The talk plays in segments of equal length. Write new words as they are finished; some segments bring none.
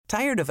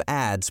Tired of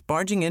ads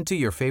barging into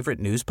your favorite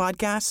news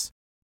podcasts?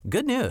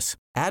 Good news.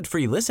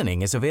 Ad-free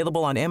listening is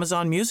available on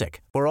Amazon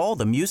Music for all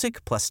the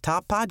music plus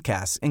top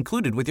podcasts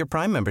included with your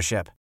Prime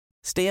membership.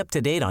 Stay up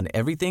to date on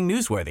everything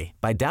newsworthy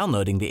by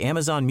downloading the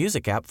Amazon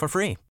Music app for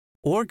free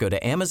or go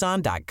to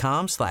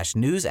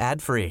amazon.com/news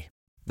ad free.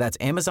 That's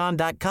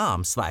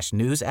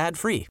amazon.com/news ad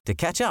free to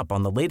catch up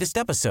on the latest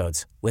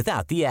episodes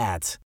without the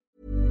ads.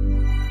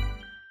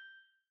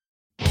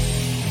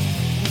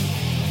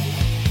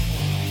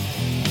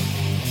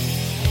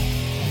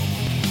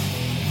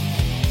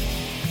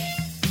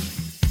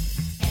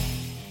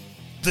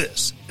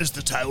 This is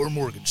the Tyler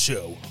Morgan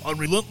Show on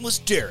Relentless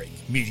Daring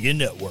Media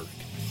Network.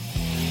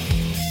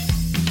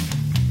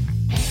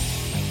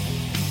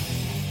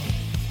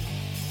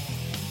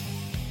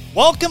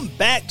 Welcome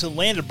back to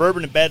Land of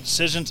Bourbon and Bad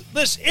Decisions.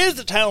 This is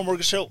the Tyler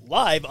Morgan Show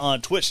live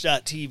on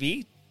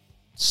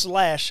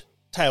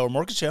twitch.tv/Tyler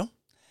Morgan Show.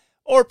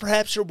 Or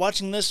perhaps you're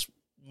watching this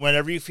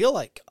whenever you feel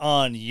like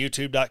on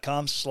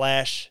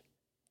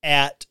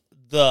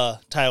youtube.com/@the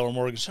Tyler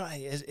Morgan Show.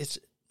 It's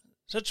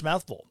such a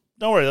mouthful.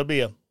 Don't worry, there'll be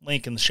a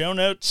link in the show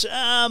notes.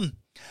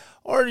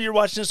 Or you're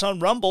watching this on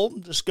Rumble.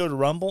 Just go to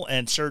Rumble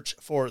and search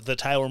for The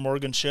Tyler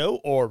Morgan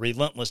Show or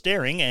Relentless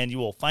Daring, and you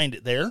will find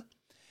it there.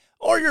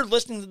 Or you're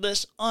listening to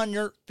this on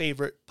your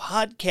favorite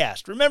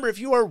podcast. Remember, if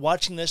you are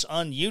watching this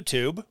on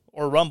YouTube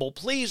or Rumble,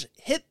 please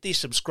hit the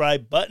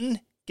subscribe button.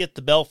 Get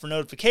the bell for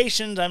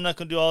notifications. I'm not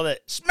going to do all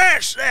that.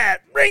 Smash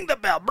that! Ring the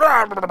bell!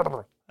 Blah, blah, blah,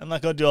 blah. I'm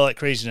not going to do all that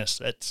craziness.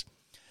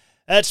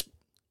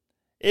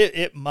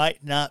 It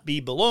might not be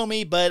below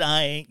me, but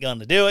I ain't going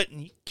to do it,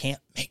 and you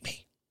can't make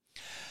me.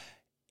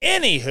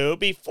 Anywho,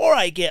 before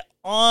I get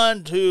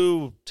on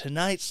to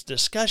tonight's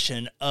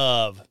discussion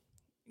of,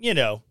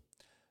 Joe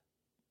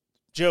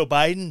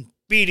Biden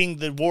beating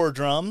the war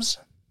drums,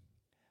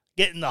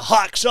 getting the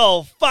hawks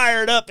all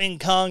fired up in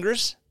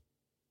Congress,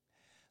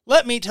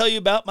 let me tell you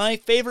about my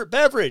favorite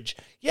beverage.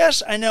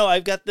 Yes, I know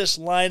I've got this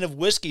line of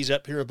whiskeys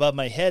up here above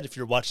my head if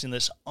you're watching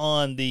this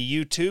on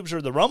the YouTubes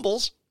or the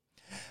Rumbles.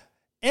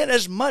 And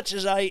as much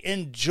as I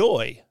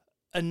enjoy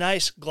a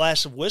nice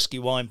glass of whiskey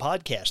while I'm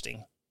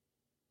podcasting,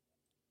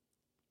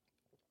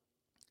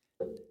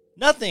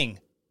 nothing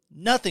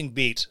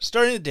beats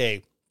starting the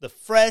day the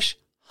fresh,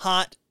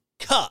 hot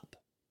cup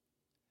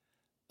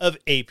of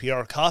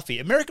APR coffee.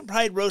 American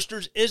Pride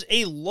Roasters is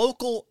a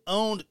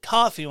local-owned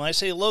coffee. When I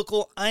say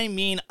local, I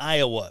mean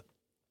Iowa.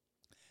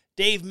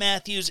 Dave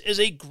Matthews is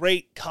a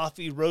great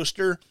coffee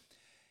roaster.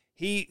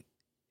 He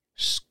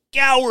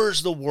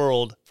scours the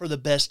world for the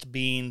best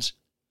beans.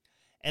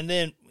 And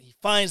then he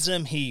finds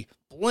them, he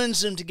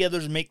blends them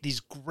together to make these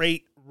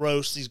great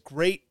roasts, these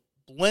great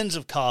blends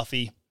of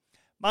coffee.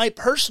 My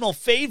personal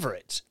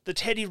favorite, the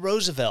Teddy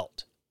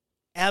Roosevelt.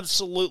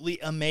 Absolutely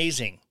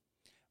amazing.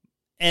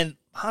 And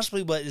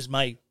possibly what is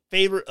my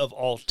favorite of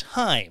all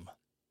time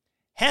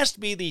has to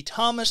be the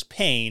Thomas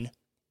Paine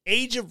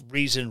Age of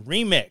Reason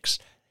remix.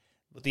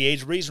 With the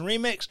Age of Reason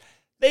remix,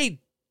 they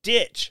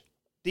ditch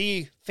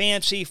the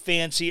fancy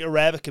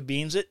Arabica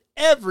beans that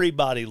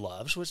everybody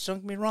loves, which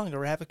don't get me wrong,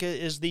 Arabica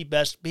is the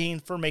best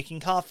bean for making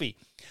coffee.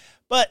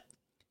 But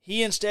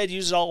he instead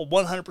uses all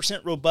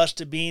 100%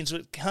 Robusta beans,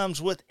 which comes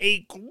with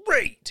a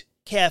great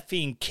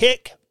caffeine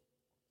kick.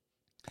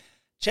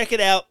 Check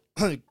it out.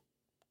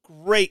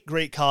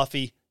 Great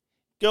coffee.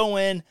 Go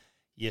in,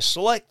 you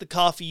select the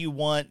coffee you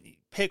want,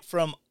 pick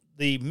from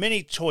the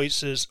many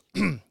choices.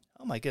 Oh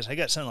my goodness, I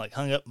got something like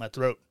hung up in my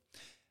throat.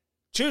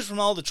 Choose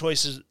from all the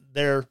choices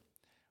there,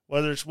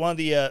 whether it's one of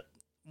the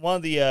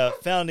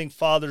founding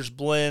fathers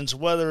blends,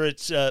 whether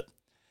it's the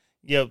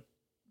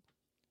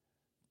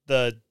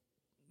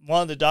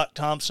one of the Doc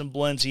Thompson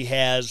blends he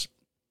has,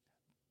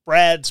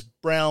 Brad's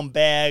brown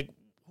bag,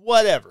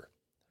 whatever.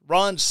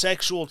 Ron's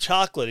sexual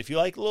chocolate. If you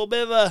like a little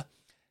bit of a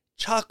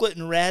chocolate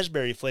and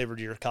raspberry flavor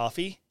to your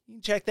coffee, you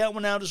can check that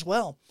one out as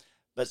well.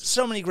 But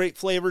so many great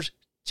flavors.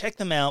 Check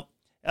them out.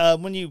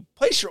 When you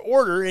place your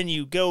order and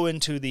you go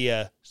into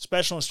the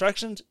special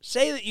instructions,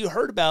 say that you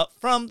heard about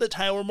from the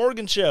Tyler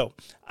Morgan Show.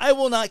 I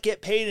will not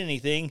get paid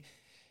anything.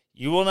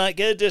 You will not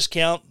get a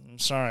discount. I'm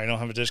sorry, I don't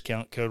have a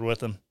discount code with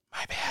them.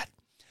 My bad.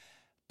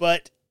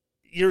 But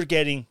you're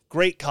getting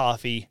great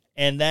coffee,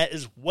 and that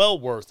is well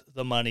worth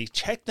the money.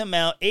 Check them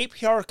out,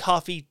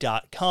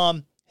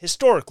 aprcoffee.com.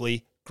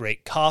 Historically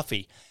great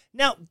coffee.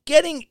 Now,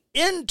 getting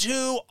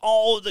into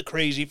all of the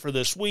crazy for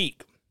this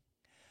week.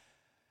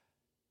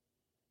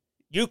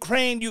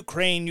 Ukraine.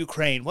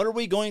 What are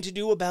we going to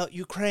do about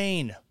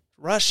Ukraine?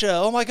 Russia.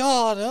 Oh my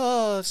God.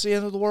 Oh, it's the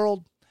end of the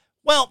world.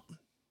 Well,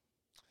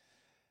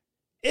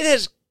 it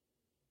has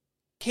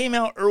came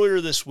out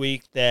earlier this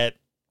week that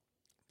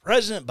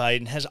President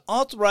Biden has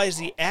authorized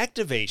the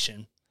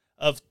activation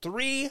of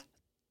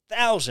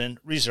 3,000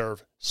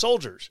 reserve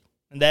soldiers.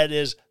 And that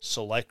is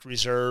select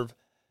reserve,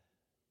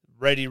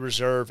 ready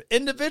reserve,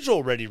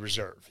 individual ready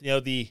reserve.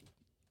 The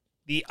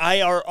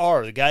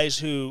IRR, the guys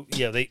who,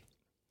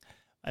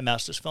 my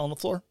mouse just fell on the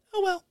floor.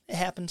 Oh, well, it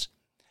happens.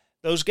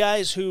 Those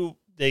guys who,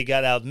 they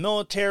got out of the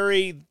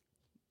military,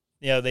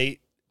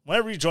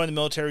 whenever you join the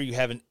military, you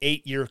have an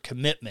 8-year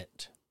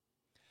commitment.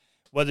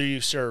 Whether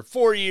you serve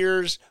 4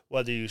 years,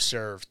 whether you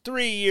serve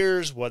 3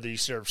 years, whether you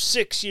serve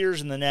 6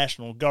 years in the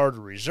National Guard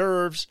or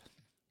Reserves,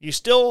 you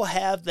still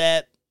have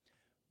that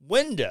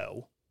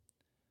window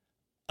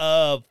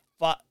of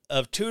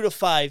 2 to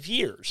 5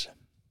 years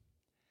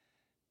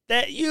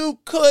that you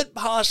could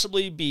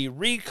possibly be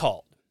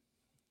recalled.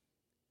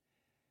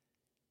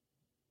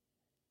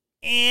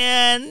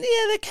 And yeah,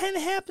 that kind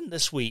of happened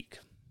this week.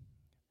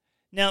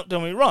 Now,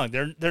 don't get me wrong,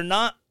 they're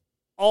not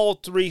all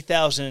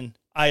 3,000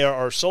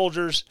 IRR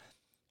soldiers.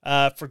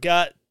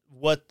 Forgot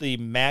what the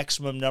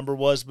maximum number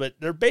was, but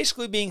they're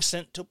basically being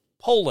sent to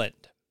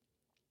Poland.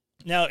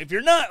 Now, if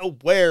you're not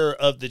aware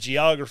of the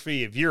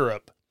geography of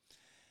Europe,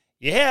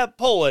 you have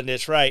Poland,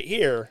 it's right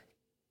here.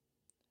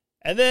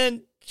 And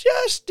then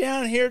just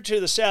down here to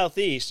the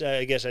southeast,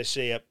 I guess I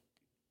say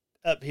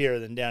up here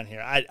than down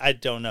here. I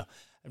don't know.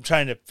 I'm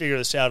trying to figure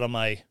this out on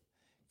my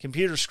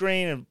computer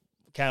screen and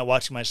kind of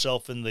watching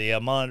myself in the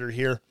monitor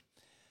here.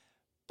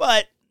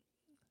 But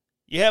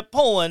you have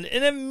Poland,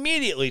 and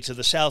immediately to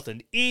the south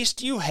and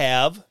east, you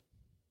have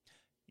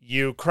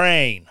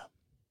Ukraine.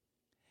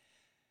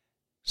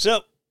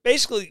 So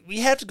basically, we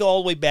have to go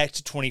all the way back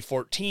to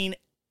 2014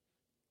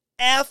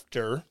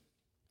 after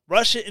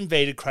Russia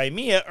invaded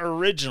Crimea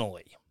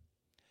originally.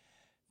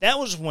 That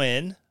was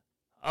when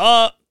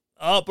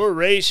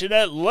Operation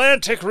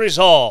Atlantic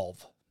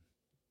Resolve.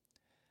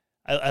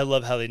 I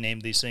love how they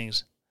named these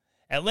things.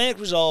 Atlantic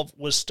Resolve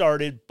was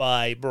started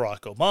by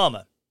Barack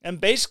Obama. And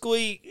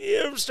basically,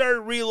 it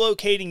started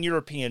relocating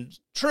European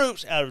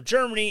troops out of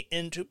Germany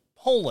into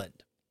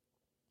Poland.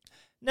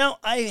 Now,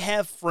 I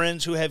have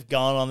friends who have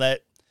gone on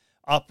that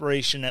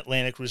Operation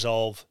Atlantic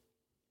Resolve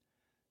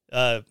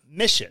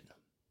mission.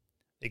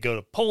 They go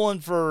to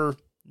Poland for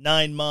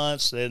 9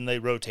 months, then they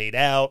rotate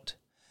out,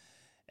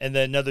 and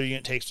then another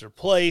unit takes their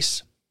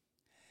place.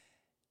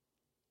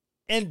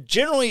 And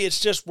generally, it's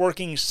just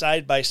working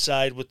side by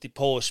side with the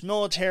Polish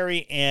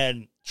military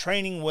and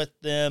training with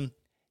them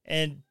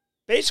and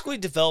basically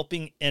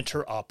developing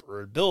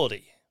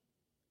interoperability.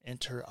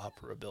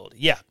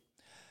 Yeah.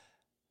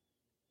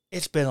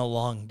 It's been a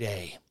long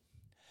day.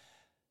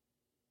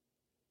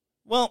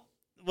 Well,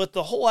 with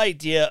the whole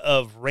idea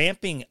of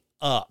ramping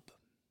up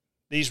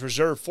these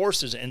reserve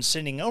forces and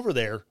sending over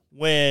there,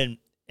 when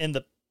in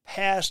the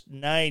past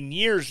 9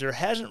 years there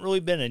hasn't really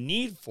been a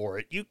need for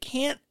it, you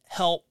can't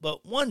help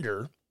but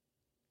wonder,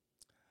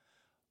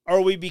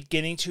 are we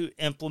beginning to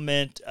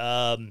implement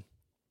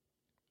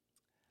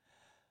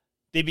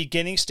the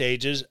beginning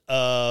stages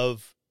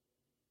of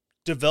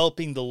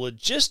developing the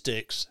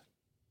logistics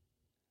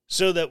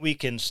so that we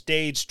can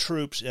stage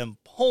troops in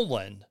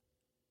Poland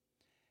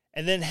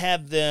and then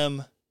have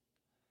them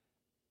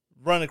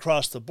run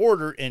across the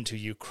border into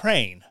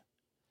Ukraine?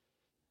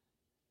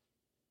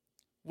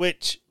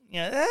 Which,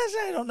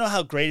 I don't know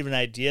how great of an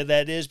idea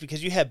that is,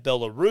 because you have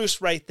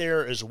Belarus right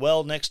there as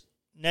well, next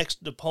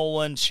to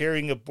Poland,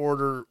 sharing a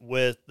border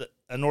with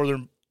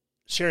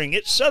sharing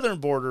its southern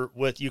border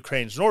with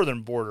Ukraine's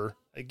northern border,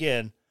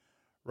 again,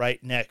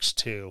 right next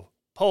to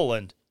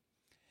Poland.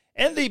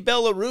 And the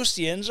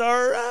Belarusians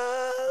are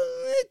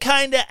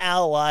kind of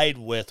allied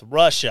with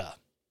Russia.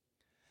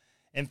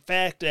 In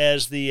fact,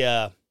 as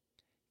the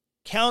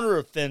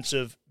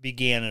counteroffensive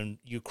began in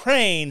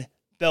Ukraine,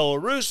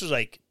 Belarus was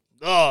like,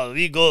 "Oh,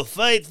 we go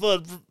fight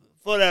for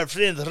our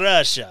friend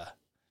Russia,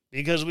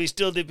 because we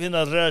still depend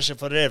on Russia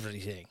for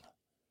everything."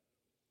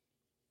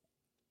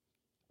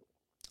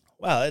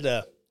 Wow,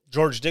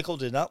 George Dickel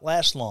did not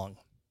last long.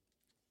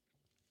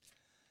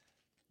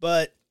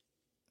 But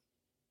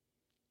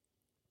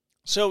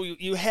so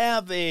you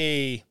have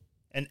an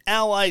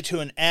ally to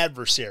an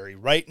adversary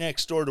right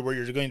next door to where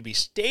you're going to be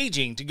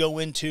staging to go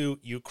into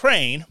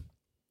Ukraine,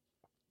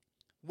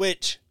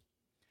 which,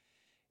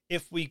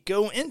 if we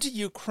go into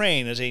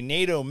Ukraine as a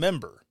NATO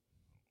member,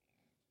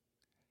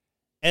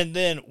 and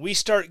then we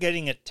start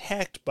getting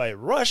attacked by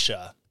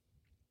Russia,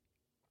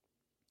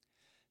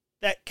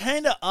 that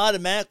kind of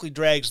automatically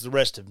drags the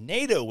rest of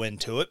NATO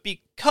into it,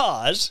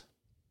 because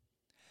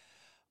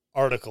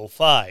Article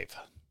 5,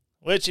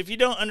 which, if you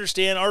don't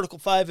understand, Article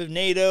 5 of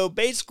NATO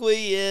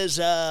basically is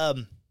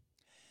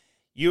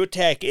you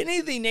attack any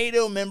of the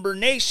NATO member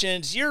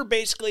nations, you're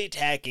basically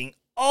attacking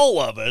all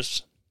of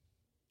us,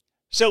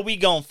 so we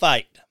gonna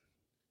fight.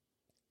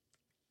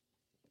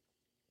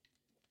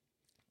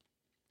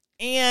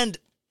 And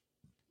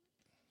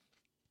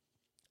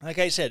like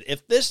I said,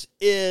 if this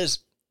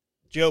is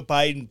Joe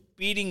Biden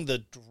beating the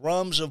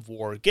drums of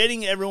war,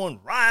 getting everyone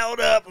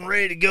riled up and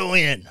ready to go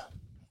in,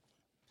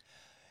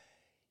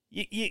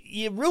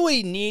 you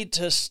really need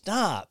to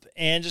stop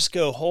and just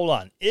go, hold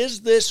on.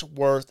 Is this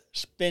worth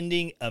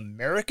spending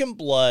American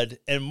blood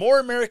and more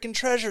American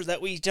treasure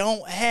that we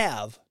don't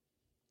have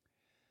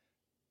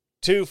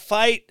to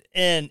fight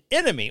an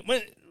enemy?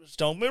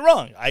 Don't get me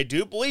wrong. I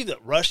do believe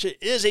that Russia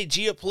is a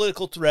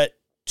geopolitical threat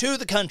to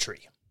the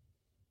country.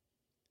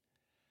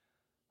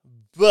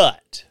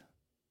 But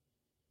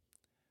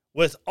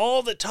with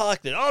all the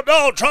talk that, oh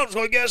no, Trump's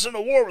going to get us into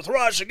war with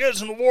Russia, get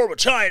us into war with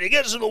China,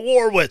 get us into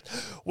war with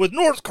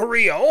North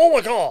Korea, oh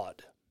my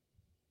God.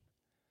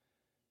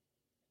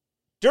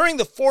 During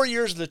the 4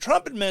 years of the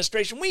Trump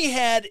administration, we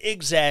had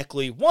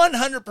exactly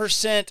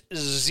 100%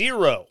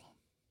 zero.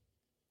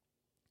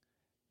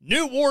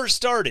 New wars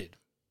started.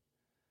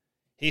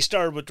 He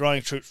started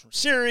withdrawing troops from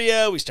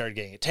Syria. We started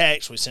getting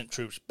attacked, so we sent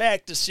troops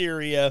back to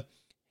Syria.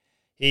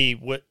 He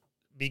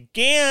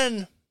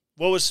began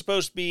what was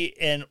supposed to be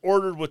an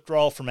ordered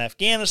withdrawal from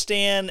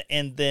Afghanistan,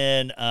 and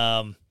then,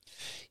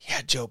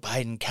 Joe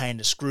Biden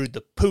kind of screwed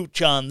the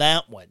pooch on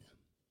that one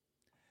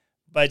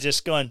by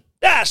just going,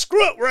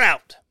 screw it, we're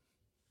out.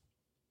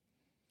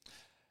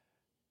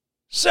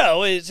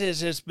 So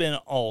it's been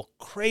all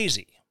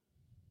crazy.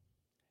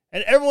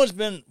 And everyone's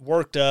been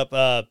worked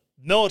up.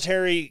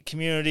 Military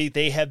community,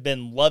 they have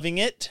been loving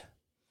it.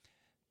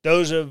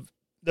 Those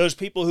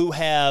people who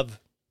have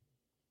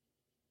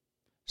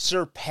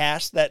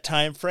surpassed that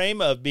time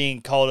frame of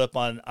being called up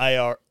on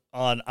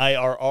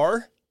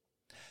IRR,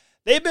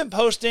 they've been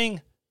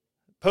posting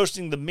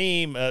the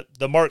meme,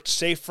 the Marked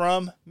Safe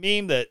From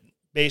meme that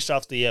based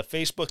off the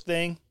Facebook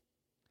thing,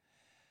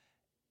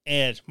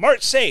 and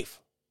Marked Safe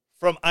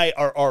from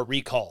IRR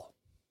recall,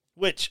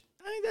 which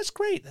I think that's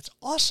great. That's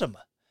awesome.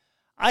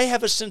 I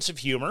have a sense of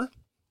humor.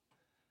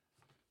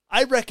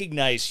 I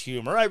recognize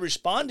humor. I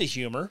respond to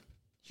humor.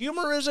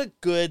 Humor is a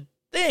good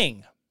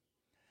thing.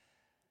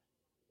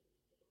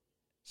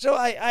 So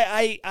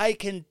I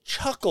can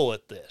chuckle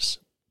at this.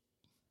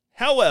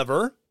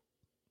 However,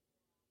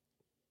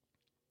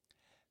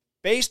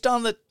 based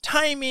on the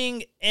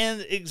timing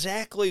and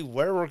exactly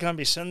where we're going to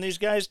be sending these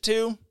guys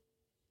to,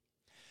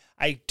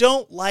 I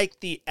don't like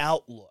the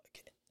outlook.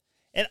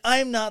 And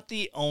I'm not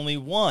the only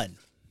one.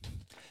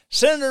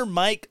 Senator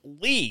Mike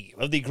Lee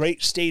of the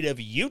great state of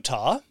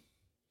Utah,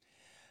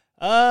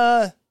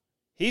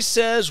 he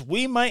says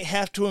we might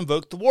have to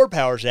invoke the War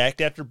Powers Act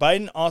after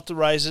Biden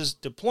authorizes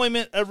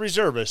deployment of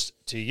reservists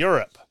to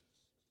Europe.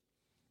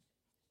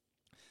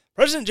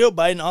 President Joe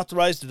Biden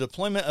authorized the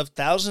deployment of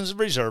thousands of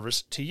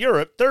reservists to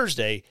Europe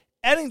Thursday,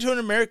 adding to an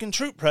American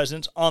troop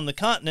presence on the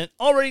continent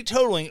already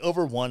totaling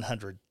over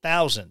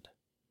 100,000.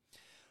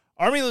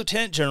 Army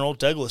Lieutenant General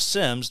Douglas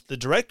Sims, the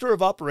Director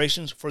of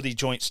Operations for the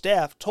Joint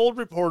Staff, told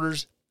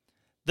reporters,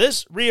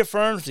 "This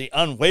reaffirms the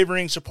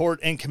unwavering support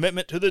and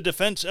commitment to the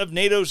defense of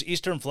NATO's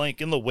eastern flank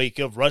in the wake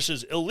of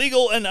Russia's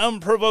illegal and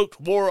unprovoked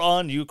war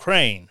on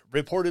Ukraine,"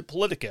 reported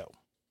Politico.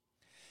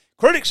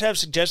 Critics have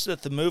suggested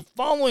that the move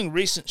following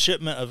recent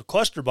shipment of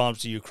cluster bombs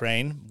to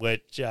Ukraine,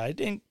 which I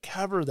didn't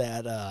cover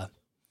that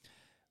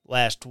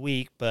last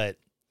week, but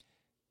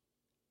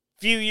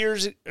not even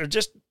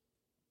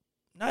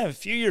a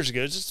few years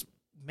ago, just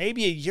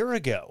maybe a year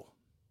ago,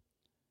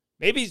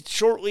 maybe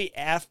shortly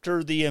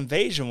after the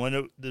invasion, when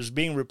it was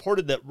being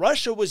reported that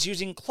Russia was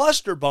using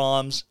cluster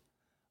bombs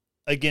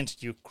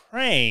against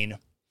Ukraine,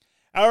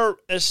 our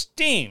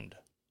esteemed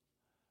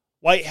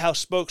White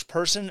House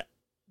spokesperson,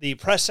 the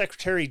press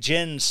secretary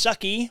Jen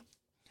Psaki,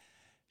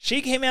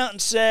 she came out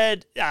and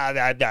said,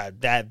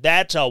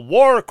 that's a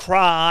war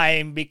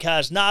crime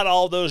because not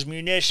all those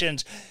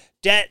munitions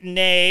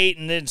detonate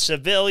and then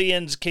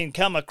civilians can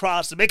come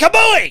across and be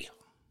kabooey!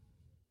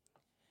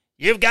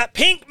 You've got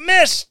pink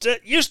mist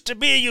that used to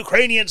be a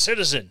Ukrainian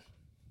citizen.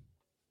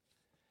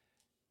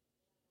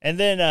 And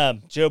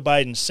then Joe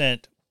Biden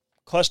sent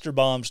cluster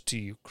bombs to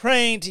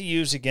Ukraine to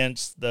use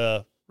against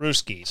the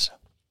Ruskies.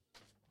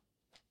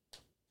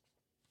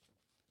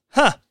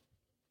 Huh.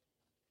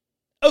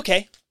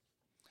 Okay.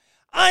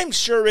 I'm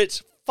sure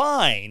it's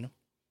fine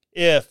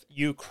if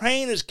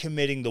Ukraine is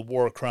committing the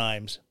war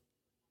crimes.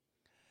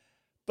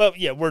 But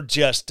yeah, we're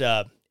just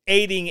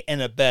aiding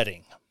and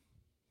abetting.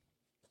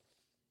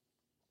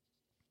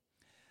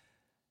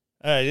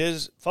 It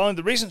is following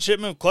the recent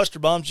shipment of cluster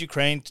bombs,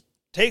 Ukraine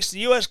takes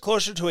the U.S.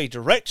 closer to a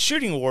direct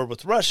shooting war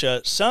with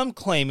Russia, some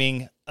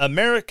claiming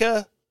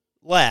America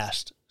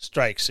last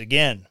strikes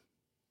again.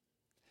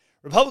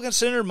 Republican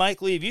Senator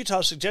Mike Lee of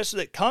Utah suggested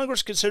that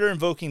Congress consider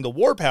invoking the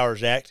War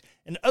Powers Act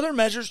and other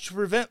measures to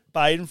prevent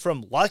Biden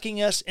from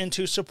locking us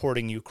into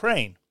supporting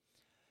Ukraine.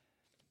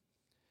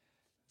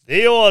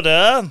 The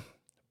order.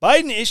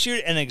 Biden issued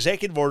an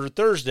executive order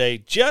Thursday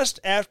just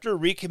after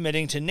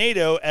recommitting to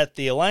NATO at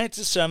the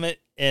Alliance's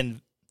summit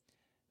in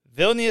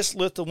Vilnius,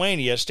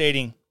 Lithuania,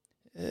 stating,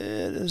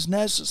 "It is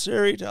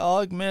necessary to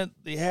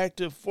augment the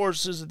active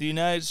forces of the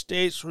United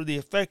States for the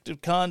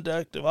effective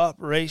conduct of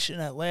Operation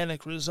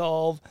Atlantic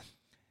Resolve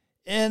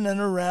in and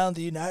around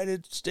the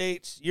United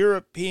States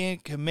European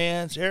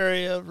Command's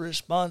area of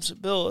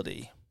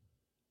responsibility."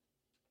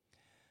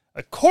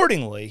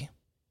 Accordingly,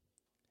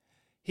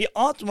 he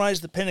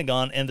authorized the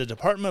Pentagon and the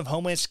Department of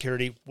Homeland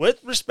Security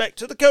with respect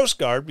to the Coast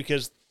Guard,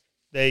 because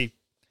they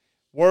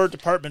were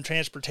Department of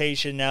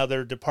Transportation, now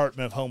they're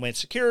Department of Homeland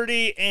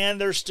Security,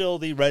 and they're still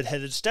the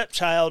redheaded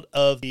stepchild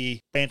of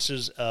the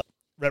branches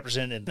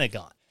represented in the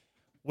Pentagon,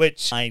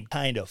 which I find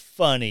kind of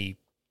funny.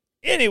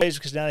 Anyways,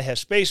 because now they have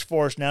Space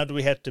Force, now do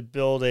we have to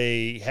build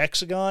a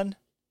hexagon?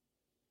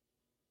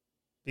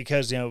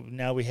 Because,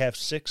 now we have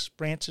 6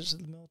 branches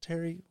of the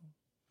military.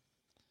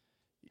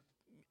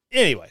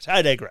 Anyways,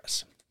 I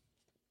digress.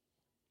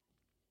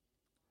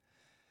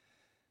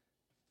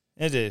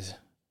 It is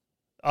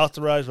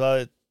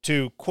authorized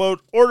to,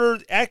 quote, order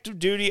active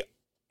duty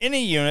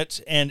any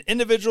units and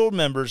individual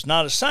members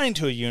not assigned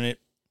to a unit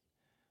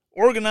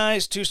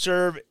organized to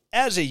serve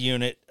as a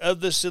unit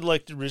of the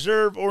selected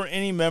reserve or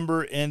any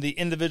member in the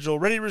individual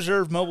ready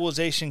reserve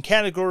mobilization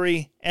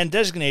category and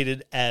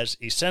designated as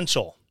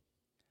essential.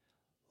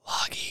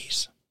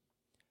 Loggies.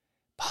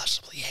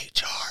 Possibly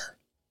HR.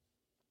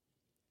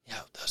 You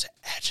know, those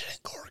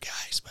adjutant corps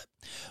guys, but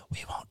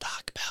we won't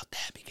talk about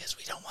that because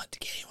we don't want to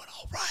get anyone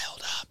all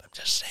riled up. I'm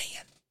just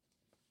saying.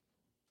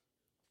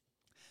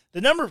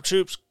 The number of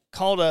troops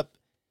called up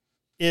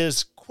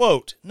is,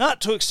 quote, not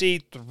to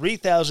exceed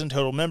 3,000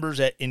 total members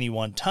at any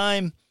one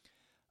time,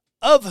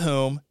 of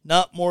whom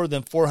not more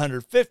than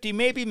 450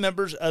 may be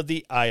members of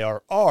the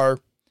IRR,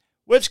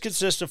 which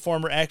consists of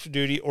former active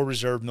duty or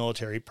reserve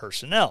military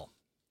personnel.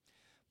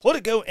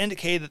 Politico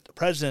indicated that the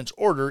president's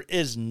order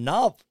is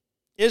novel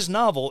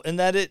in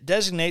that it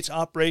designates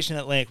Operation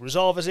Atlantic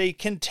Resolve as a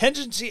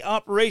contingency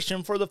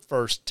operation for the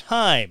first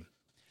time.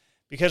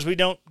 Because we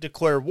don't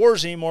declare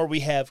wars anymore,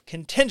 we have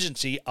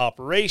contingency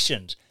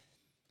operations.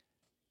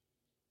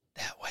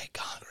 That way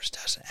Congress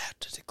doesn't have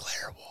to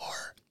declare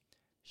war.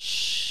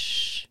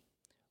 Shh.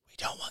 We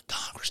don't want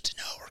Congress to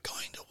know we're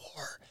going to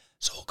war,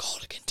 so we'll call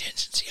it a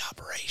contingency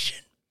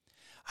operation.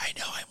 I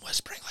know I'm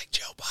whispering like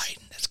Joe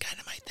Biden. That's kind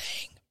of my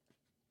thing.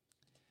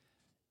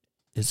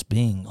 It's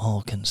being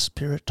all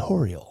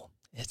conspiratorial.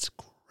 It's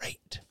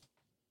great.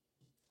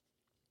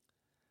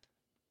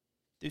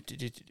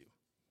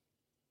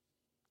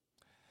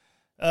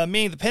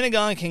 Meaning the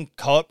Pentagon can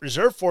call up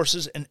reserve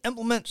forces and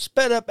implement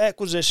sped-up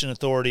acquisition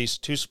authorities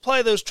to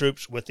supply those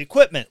troops with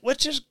equipment,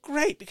 which is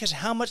great because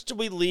how much do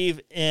we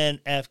leave in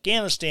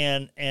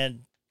Afghanistan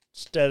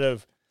instead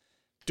of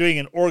doing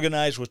an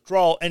organized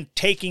withdrawal and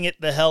taking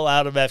it the hell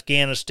out of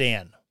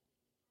Afghanistan?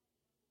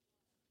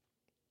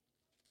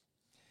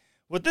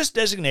 With this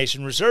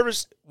designation,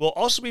 reservists will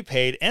also be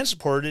paid and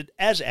supported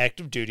as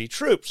active duty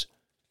troops.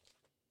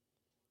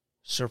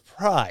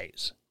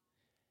 Surprise.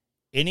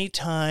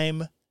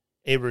 Anytime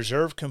a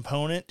reserve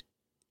component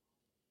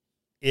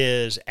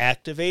is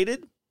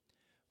activated,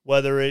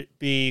 whether it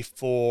be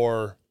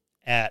for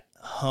at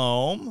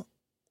home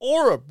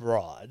or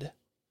abroad,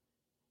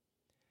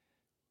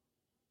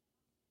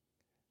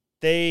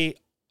 they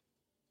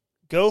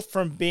go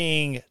from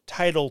being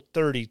Title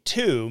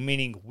 32,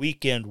 meaning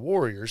weekend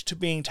warriors, to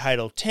being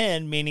Title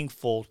 10, meaning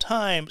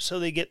full-time, so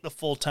they get the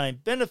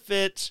full-time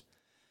benefits,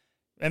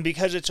 and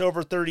because it's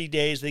over 30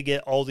 days, they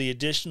get all the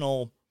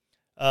additional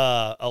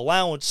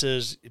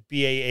allowances,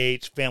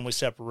 BAH, family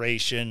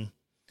separation,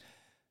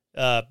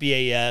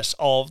 BAS,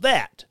 all of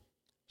that.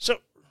 So,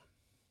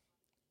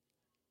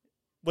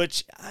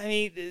 which, I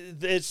mean,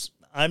 it's,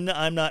 I'm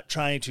not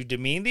trying to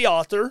demean the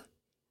author.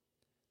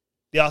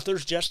 The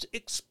author's just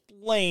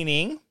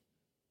explaining.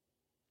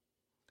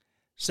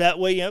 So that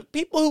way, you know,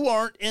 people who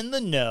aren't in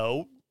the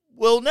know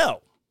will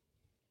know.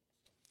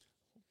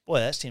 Boy,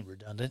 that seemed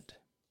redundant.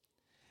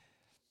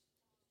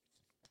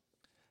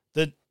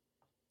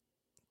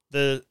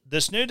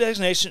 This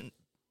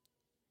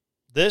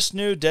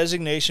new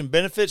designation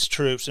benefits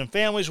troops and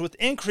families with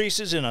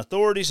increases in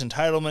authorities,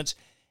 entitlements,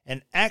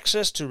 and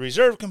access to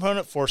reserve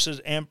component forces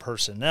and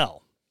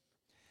personnel.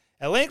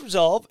 Atlantic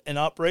Resolve, an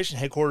operation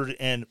headquartered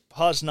in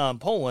Poznan,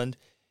 Poland,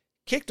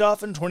 kicked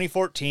off in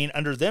 2014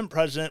 under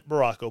then-President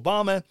Barack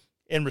Obama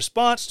in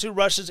response to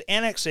Russia's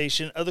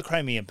annexation of the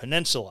Crimean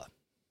Peninsula.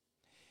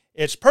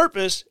 Its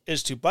purpose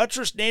is to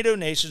buttress NATO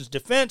nations'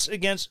 defense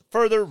against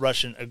further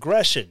Russian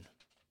aggression.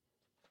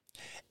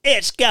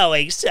 It's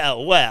going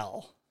so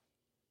well.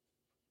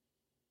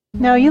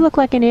 No, you look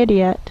like an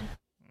idiot.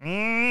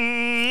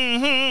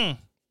 Mm-hmm.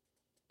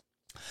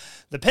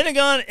 The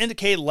Pentagon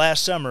indicated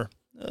last summer,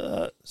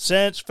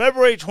 since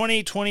February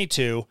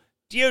 2022,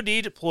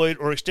 DoD deployed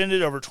or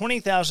extended over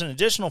 20,000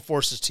 additional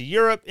forces to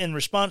Europe in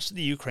response to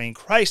the Ukraine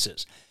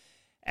crisis,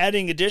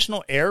 adding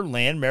additional air,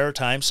 land,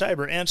 maritime,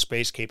 cyber, and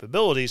space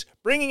capabilities,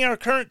 bringing our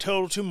current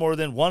total to more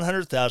than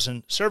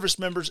 100,000 service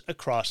members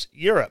across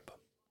Europe.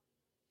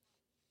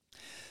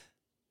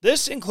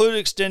 This included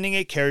extending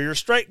a carrier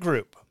strike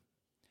group,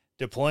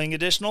 deploying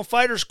additional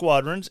fighter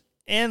squadrons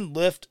and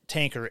lift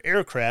tanker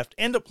aircraft,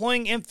 and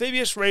deploying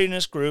amphibious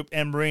readiness group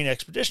and marine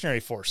expeditionary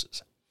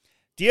forces.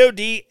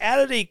 DoD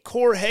added a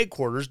Corps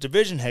headquarters,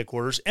 division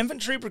headquarters,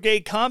 infantry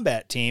brigade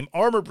combat team,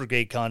 armor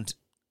brigade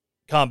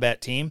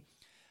combat team,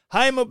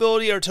 high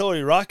mobility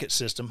artillery rocket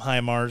system,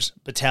 HIMARS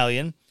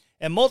battalion,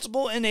 and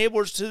multiple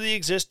enablers to the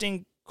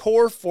existing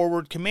Corps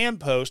forward command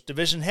post,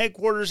 division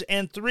headquarters,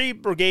 and 3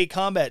 brigade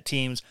combat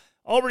teams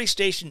already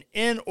stationed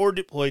in or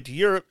deployed to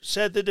Europe,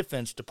 said the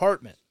Defense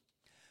Department.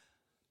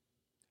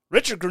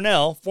 Richard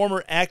Grenell,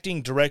 former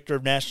acting director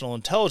of national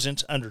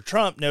intelligence under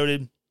Trump,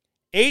 noted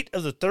 8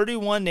 of the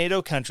 31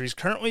 NATO countries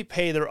currently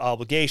pay their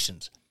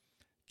obligations.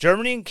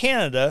 Germany and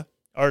Canada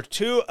are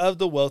 2 of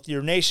the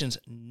wealthier nations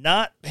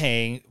not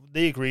paying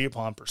the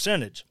agreed-upon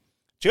percentage.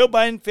 Joe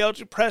Biden failed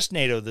to press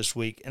NATO this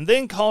week and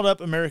then called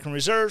up American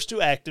reserves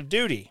to active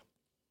duty.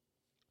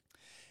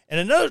 In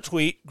another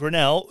tweet,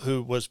 Grenell,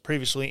 who was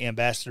previously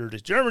ambassador to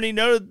Germany,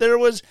 noted there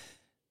was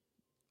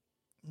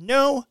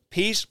no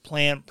peace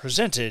plan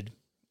presented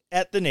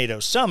at the NATO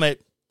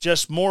summit,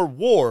 just more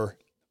war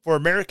for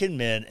American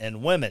men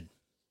and women.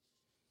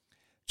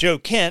 Joe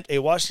Kent, a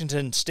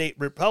Washington state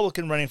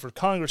Republican running for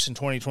Congress in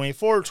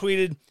 2024,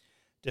 tweeted,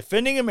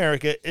 "Defending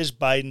America is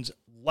Biden's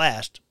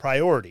last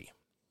priority."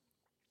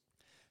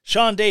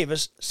 Sean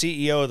Davis,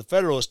 CEO of the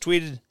Federalist,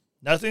 tweeted,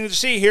 "Nothing to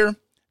see here.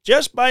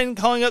 Just Biden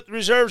calling up the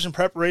reserves in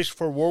preparation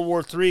for World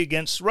War III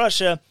against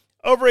Russia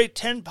over a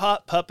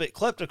tin-pot puppet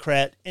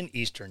kleptocrat in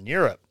Eastern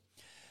Europe."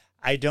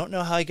 I don't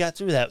know how he got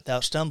through that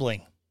without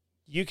stumbling.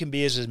 You can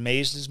be as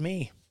amazed as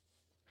me.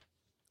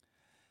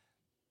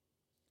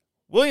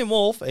 William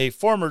Wolf, a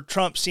former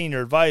Trump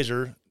senior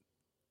advisor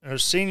or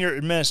senior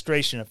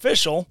administration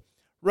official,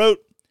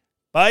 wrote,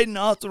 "Biden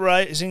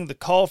authorizing the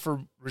call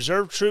for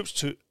reserve troops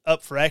to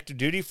up for active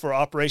duty for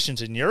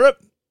operations in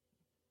Europe?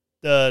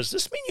 Does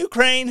this mean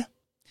Ukraine?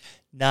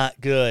 Not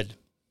good."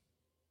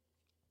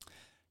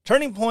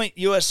 Turning Point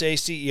USA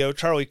CEO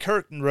Charlie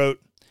Kirk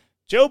wrote,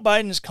 "Joe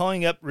Biden is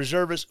calling up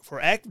reservists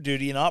for active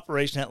duty in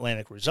Operation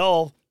Atlantic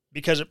Resolve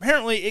because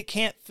apparently it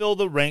can't fill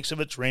the ranks of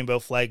its rainbow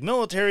flag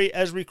military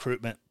as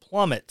recruitment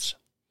plummets.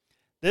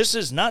 This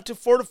is not to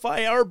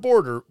fortify our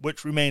border,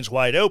 which remains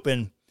wide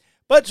open,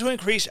 but to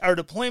increase our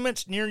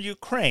deployments near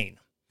Ukraine.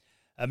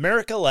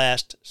 America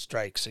last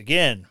strikes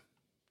again."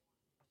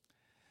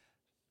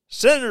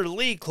 Senator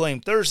Lee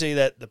claimed Thursday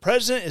that the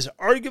president is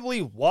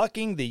arguably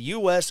walking the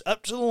U.S.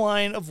 up to the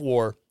line of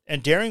war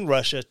and daring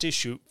Russia to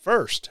shoot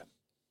first.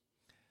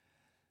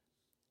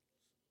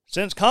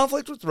 Since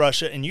conflict with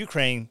Russia and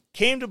Ukraine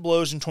came to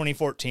blows in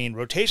 2014,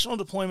 rotational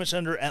deployments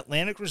under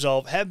Atlantic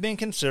Resolve have been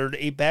considered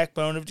a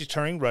backbone of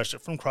deterring Russia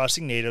from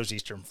crossing NATO's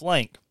eastern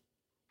flank.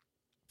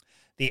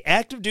 The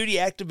active duty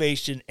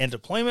activation and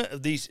deployment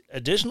of these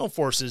additional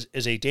forces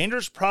is a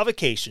dangerous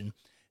provocation,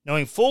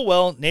 knowing full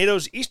well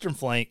NATO's eastern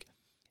flank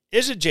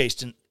is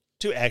adjacent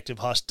to active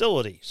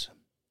hostilities.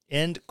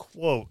 End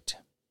quote.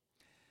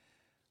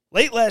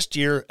 Late last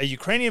year, a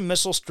Ukrainian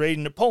missile strayed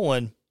into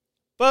Poland,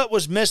 but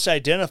was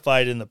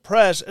misidentified in the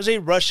press as a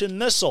Russian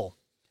missile.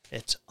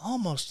 It's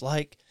almost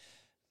like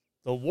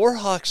the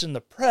warhawks in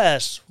the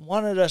press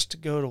wanted us to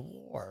go to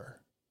war.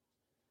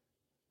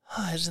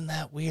 Isn't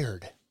that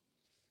weird?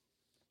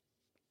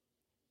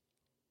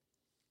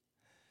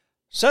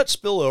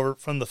 Such spillover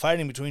from the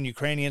fighting between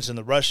Ukrainians and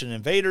the Russian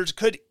invaders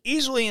could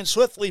easily and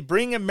swiftly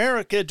bring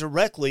America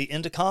directly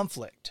into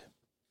conflict.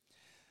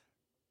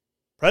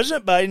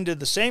 President Biden did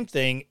the same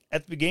thing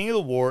at the beginning of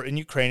the war in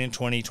Ukraine in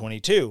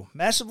 2022,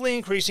 massively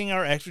increasing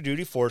our active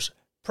duty force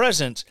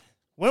presence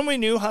when we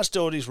knew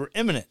hostilities were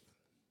imminent.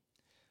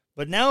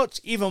 But now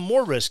it's even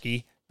more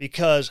risky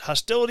because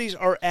hostilities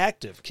are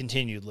active,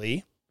 continued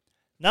Lee.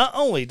 Not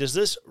only does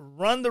this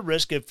run the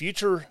risk of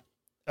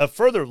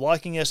further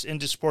locking us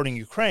into supporting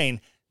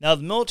Ukraine, now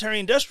the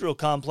military-industrial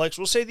complex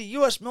will say the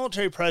U.S.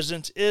 military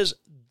presence is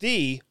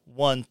the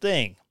one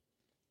thing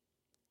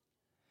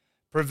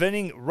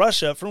preventing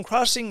Russia from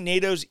crossing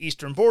NATO's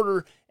eastern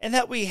border, and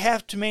that we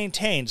have to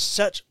maintain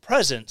such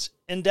presence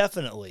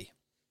indefinitely.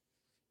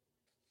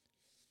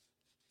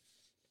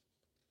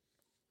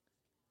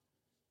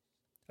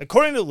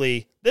 According to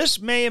Lee, this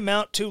may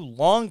amount to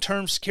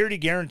long-term security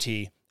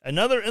guarantee,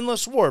 another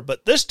endless war,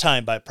 but this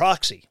time by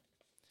proxy.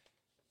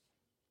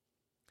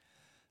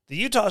 The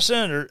Utah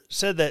senator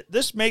said that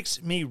this makes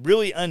me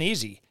really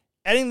uneasy,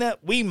 adding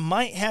that we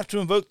might have to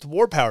invoke the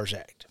War Powers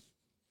Act.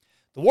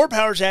 The War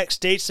Powers Act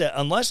states that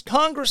unless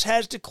Congress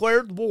has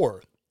declared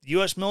war, the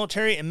U.S.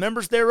 military and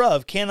members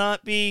thereof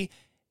cannot be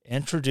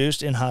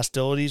introduced in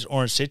hostilities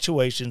or in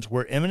situations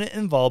where imminent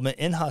involvement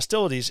in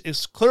hostilities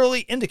is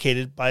clearly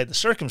indicated by the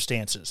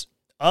circumstances,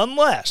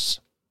 unless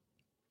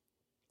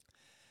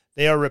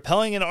they are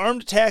repelling an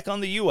armed attack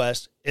on the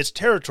U.S., its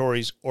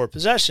territories, or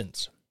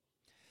possessions.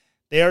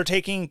 They are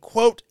taking,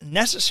 quote,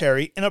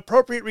 necessary and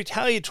appropriate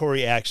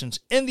retaliatory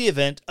actions in the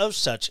event of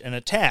such an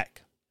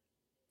attack.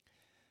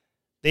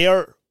 They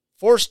are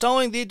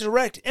forestalling the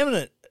direct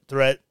imminent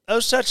threat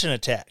of such an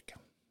attack.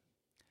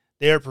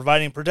 They are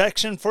providing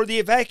protection for the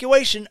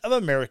evacuation of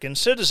American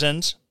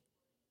citizens,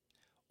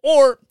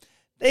 or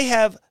they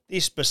have the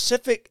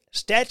specific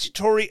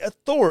statutory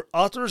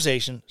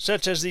authorization,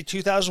 such as the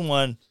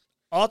 2001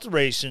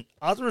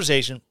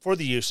 authorization for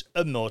the use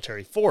of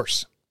military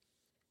force.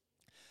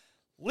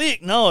 Lee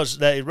acknowledged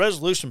that a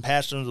resolution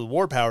passed under the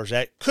War Powers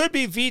Act could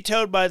be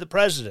vetoed by the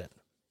president.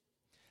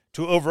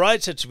 To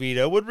override such a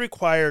veto would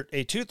require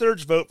a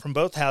 2/3 vote from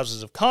both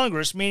houses of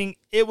Congress, meaning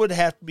it would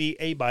have to be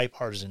a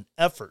bipartisan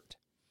effort.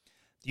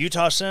 The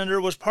Utah senator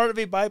was part of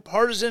a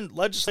bipartisan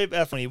legislative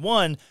effort in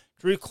 2021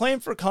 to reclaim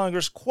for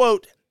Congress,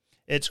 quote,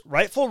 its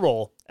rightful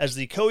role as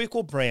the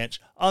co-equal branch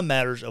on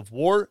matters of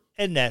war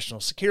and national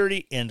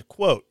security, end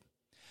quote.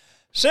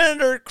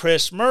 Senator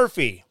Chris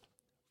Murphy,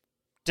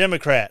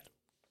 Democrat,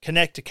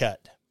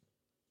 Connecticut,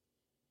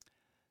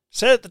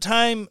 said at the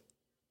time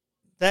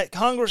that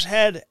Congress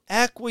had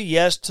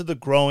acquiesced to the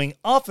growing,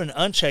 often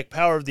unchecked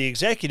power of the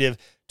executive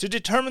to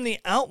determine the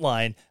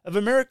outline of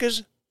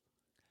America's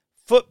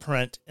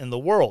footprint in the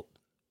world.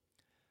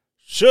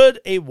 Should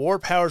a war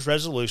powers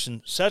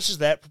resolution such as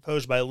that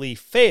proposed by Lee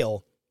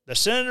fail, the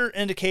senator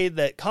indicated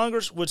that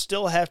Congress would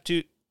still have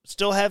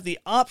the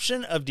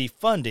option of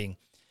defunding,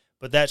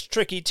 but that's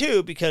tricky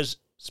too because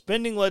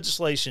spending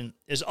legislation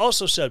is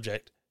also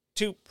subject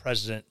to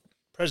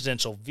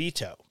presidential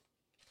veto.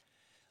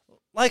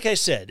 Like I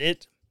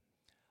said,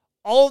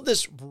 all of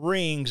this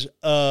rings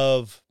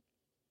of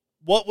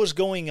what was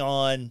going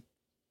on,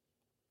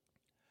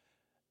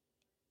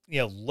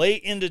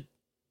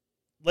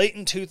 late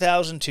in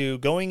 2002,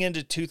 going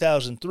into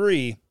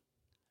 2003,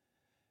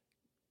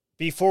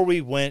 before we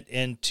went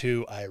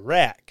into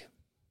Iraq.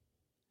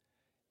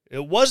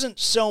 It wasn't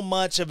so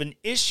much of an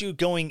issue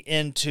going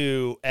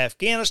into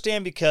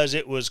Afghanistan because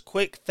it was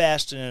quick,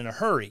 fast, and in a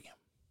hurry.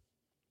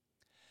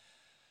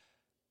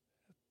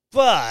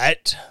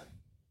 But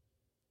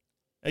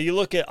you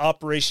look at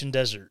Operation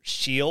Desert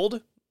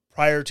Shield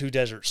prior to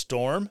Desert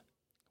Storm,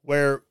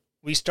 where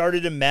we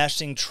started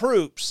amassing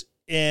troops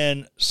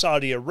in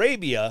Saudi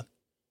Arabia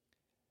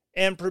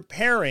and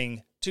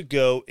preparing to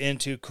go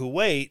into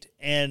Kuwait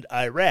and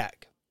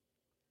Iraq.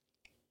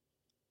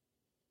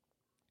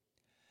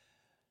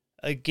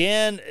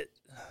 Again,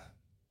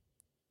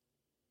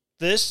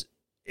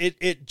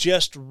 it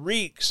just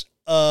reeks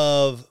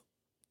of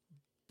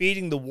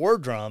beating the war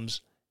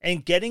drums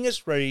and getting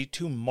us ready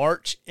to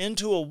march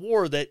into a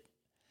war that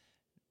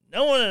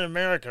no one in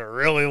America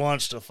really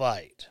wants to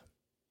fight.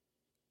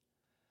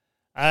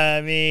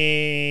 I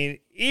mean,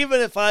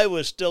 even if I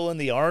was still in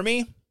the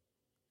army,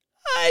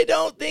 I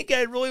don't think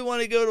I'd really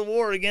want to go to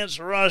war against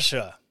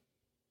Russia.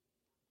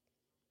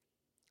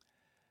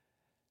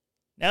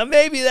 Now,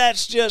 maybe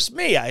that's just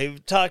me.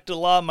 I've talked to a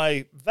lot of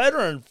my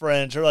veteran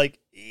friends who are like,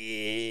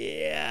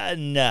 yeah,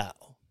 no.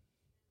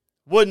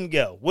 Wouldn't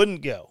go.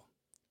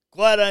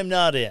 Glad I'm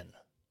not in.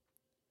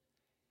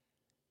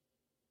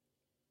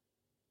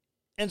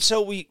 And so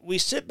we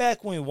sit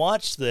back when we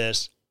watch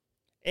this,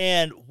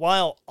 and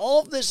while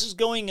all of this is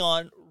going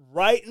on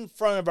right in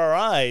front of our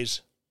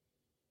eyes,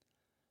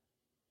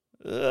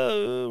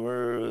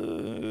 we're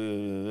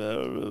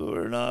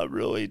not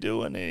really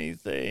doing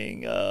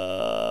anything.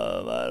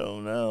 I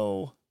don't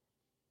know.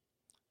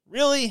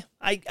 Really?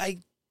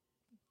 I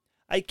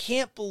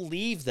can't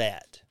believe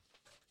that.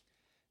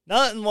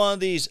 Not in one of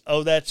these,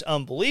 oh, that's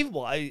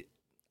unbelievable.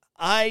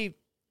 I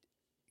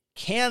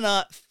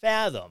cannot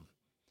fathom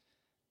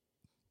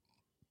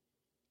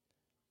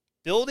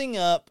building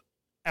up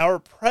our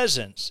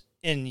presence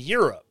in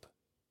Europe,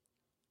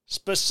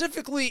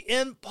 specifically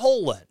in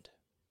Poland,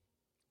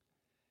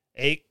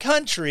 a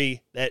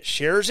country that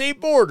shares a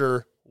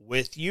border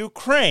with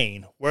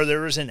Ukraine, where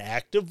there is an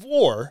active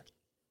war,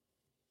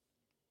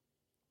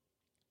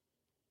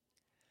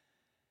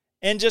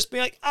 and just be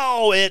like,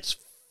 oh, it's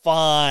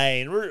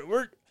fine.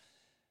 We're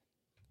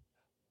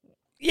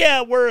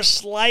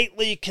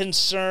slightly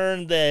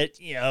concerned that,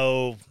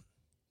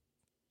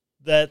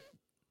 that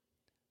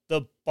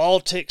the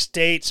Baltic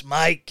states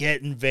might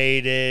get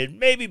invaded.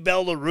 Maybe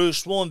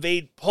Belarus will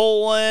invade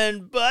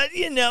Poland, but,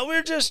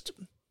 we're just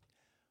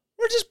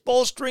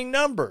bolstering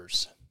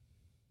numbers.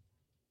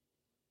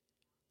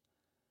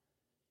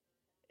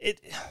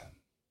 It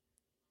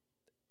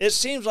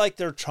seems like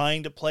they're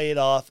trying to play it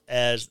off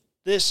as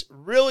this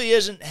really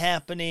isn't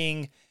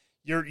happening.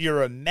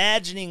 You're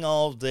imagining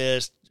all of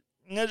this.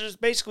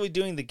 Just basically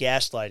doing the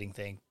gaslighting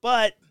thing.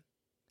 But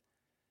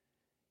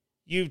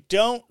you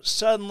don't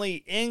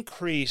suddenly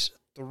increase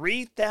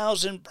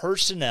 3,000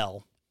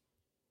 personnel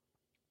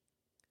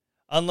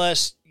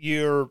unless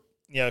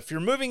if you're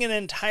moving an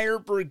entire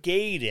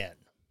brigade in,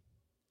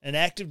 an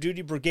active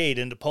duty brigade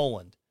into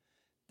Poland,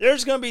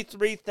 there's going to be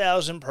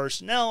 3,000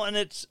 personnel, and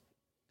it's,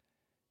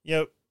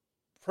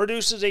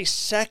 produces a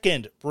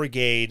second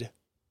brigade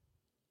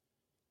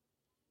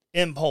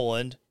in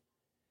Poland.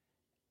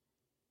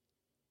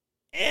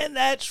 And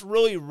that's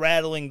really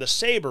rattling the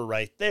saber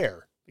right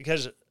there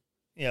because,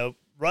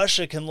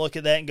 Russia can look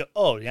at that and go,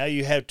 oh, now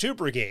you have two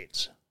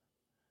brigades.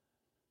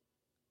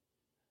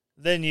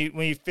 Then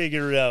when you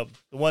figure out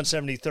the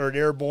 173rd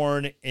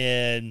Airborne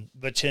in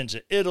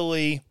Vicenza,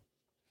 Italy,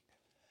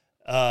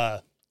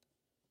 2nd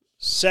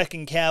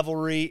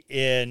Cavalry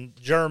in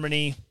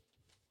Germany,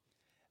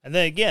 and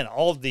then again,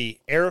 all of the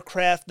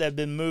aircraft that have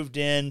been moved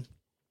in,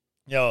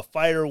 a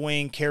fighter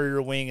wing,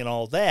 carrier wing, and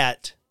all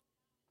that,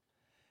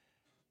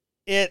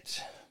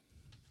 it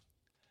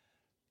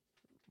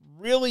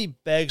really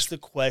begs the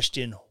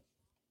question,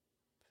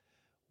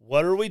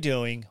 what are we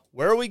doing?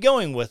 Where are we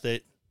going with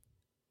it?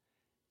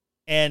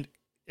 And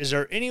is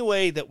there any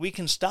way that we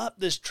can stop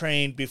this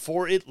train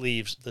before it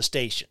leaves the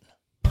station?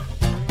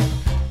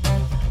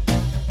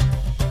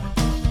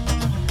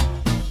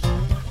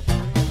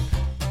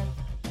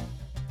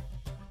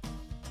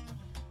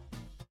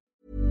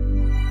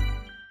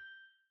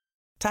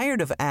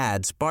 Tired of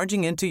ads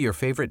barging into your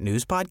favorite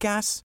news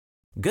podcasts?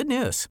 Good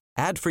news.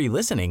 Ad-free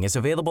listening is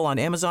available on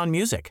Amazon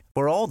Music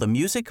for all the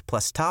music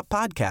plus top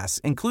podcasts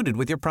included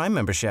with your Prime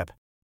membership.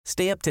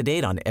 Stay up to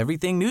date on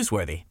everything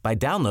newsworthy by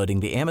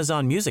downloading the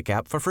Amazon Music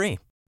app for free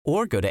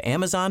or go to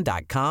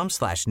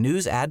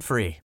amazon.com/news ad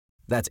free.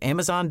 That's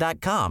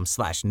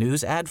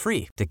amazon.com/news ad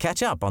free to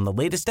catch up on the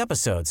latest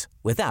episodes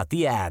without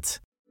the ads.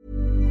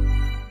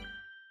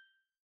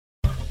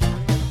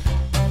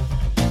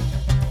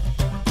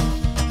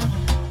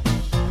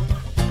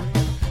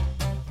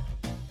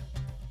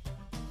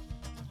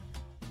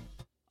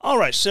 All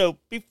right, so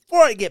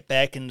before I get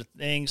back into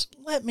things,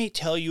 let me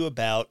tell you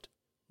about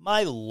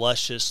my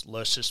luscious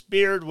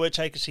beard, which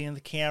I can see in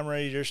the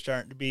camera. There's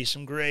starting to be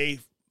some gray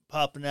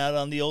popping out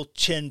on the old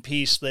chin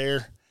piece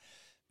there.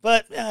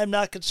 But I'm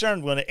not concerned.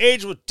 I'm going to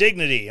age with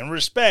dignity and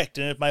respect,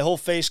 and if my whole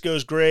face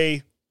goes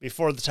gray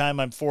before the time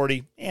I'm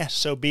 40,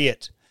 so be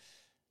it.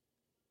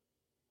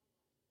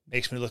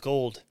 Makes me look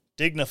old,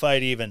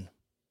 dignified even.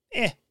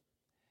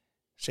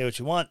 Say what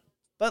you want.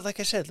 But like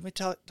I said, let me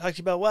talk to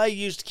you about what I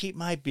use to keep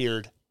my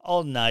beard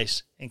all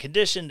nice and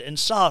conditioned and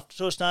soft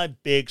so it's not a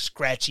big,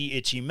 scratchy,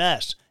 itchy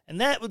mess.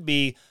 And that would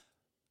be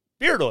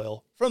beard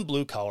oil from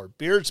Blue Collar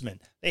Beardsman.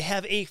 They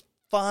have a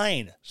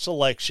fine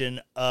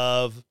selection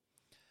of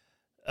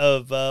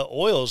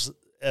oils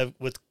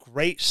with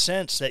great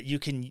scents that you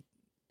can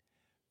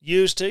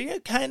use to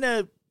kind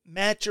of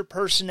match your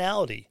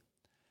personality.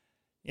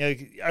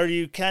 Are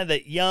you kind of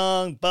that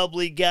young,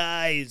 bubbly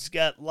guy who's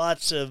got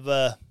lots of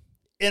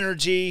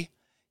energy?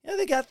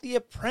 They got The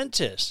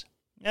Apprentice.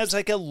 It's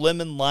like a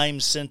lemon lime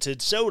scented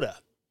soda.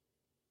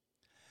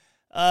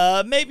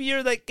 Maybe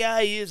you're that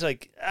guy who's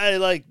like, I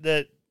like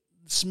that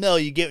smell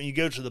you get when you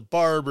go to the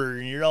barber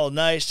and you're all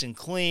nice and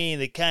clean.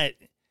 They kind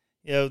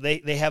of,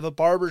 they have a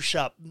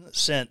barbershop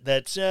scent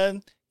that's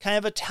kind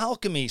of a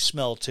talcum-y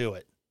smell to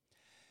it.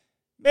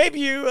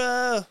 Maybe you're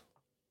one of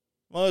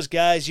those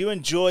guys, you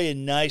enjoy a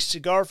nice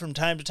cigar from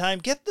time to time.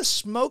 Get the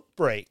Smoke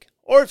Break.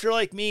 Or if you're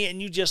like me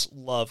and you just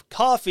love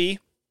coffee,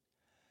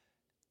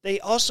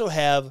 they also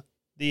have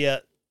a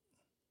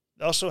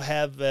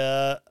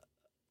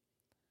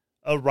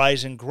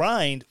Rise and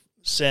Grind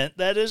scent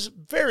that is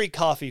very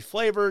coffee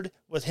flavored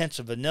with hints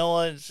of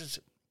vanilla. It's just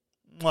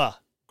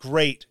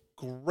great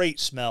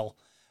smell.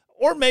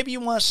 Or maybe you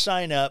want to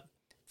sign up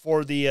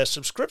for the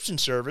subscription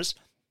service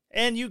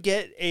and you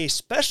get a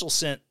special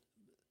scent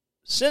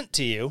sent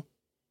to you.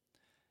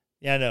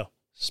 Yeah, I know.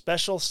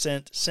 Special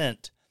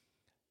scent.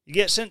 You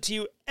get sent to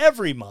you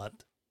every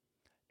month.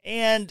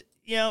 And,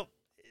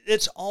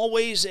 it's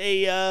always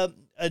a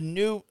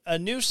new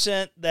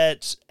scent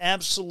that's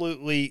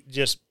absolutely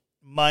just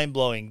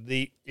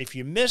mind-blowing. If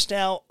you missed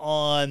out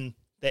on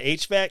the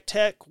HVAC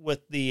tech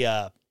with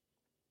the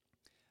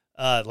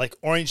like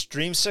orange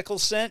dreamsicle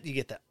scent, you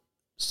get the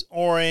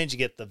orange, you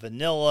get the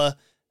vanilla,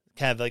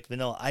 kind of like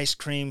vanilla ice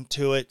cream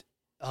to it.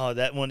 Oh,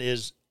 that one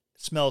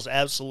smells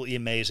absolutely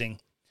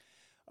amazing.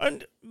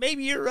 And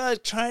maybe you're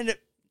trying to,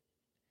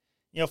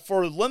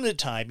 for a limited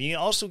time, you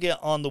can also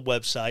get on the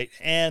website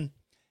and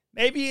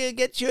maybe you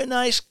get you a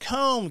nice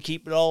comb,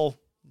 keep it all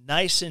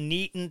nice and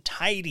neat and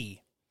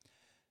tidy.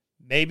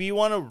 Maybe you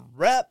want to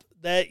rep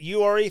that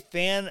you are a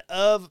fan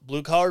of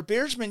Blue Collar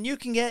Beardsman. You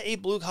can get a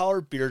Blue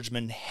Collar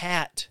Beardsman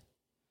hat.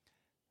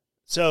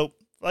 So,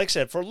 like I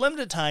said, for a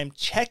limited time,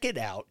 check it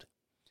out.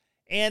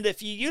 And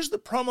if you use the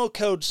promo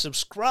code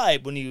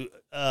SUBSCRIBE when you,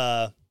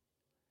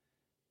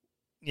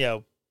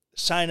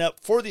 sign up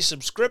for the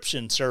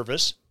subscription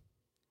service,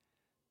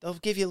 they'll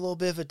give you a little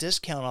bit of a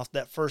discount off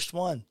that first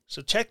one.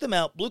 So check them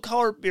out,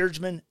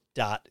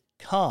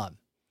 bluecollarbeardsman.com.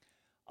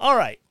 All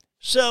right,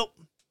 so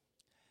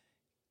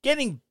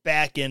getting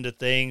back into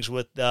things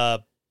with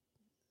the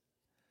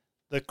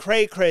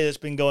cray-cray that's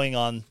been going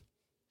on.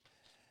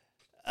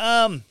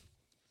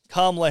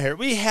 Kamala here.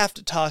 We have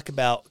to talk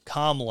about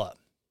Kamala.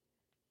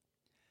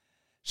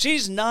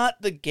 She's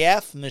not the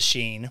gaffe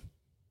machine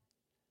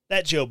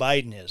that Joe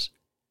Biden is.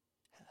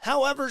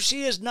 However,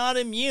 she is not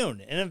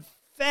immune. And in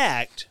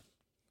fact,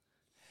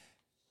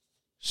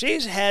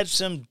 she's had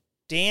some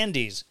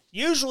dandies.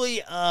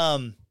 Usually,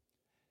 I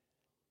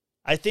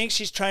think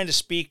she's trying to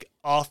speak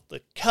off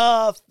the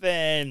cuff,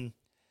 and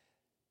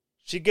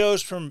she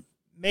goes from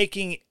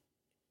making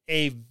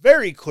a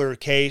very clear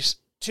case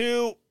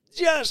to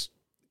just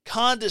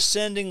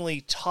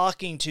condescendingly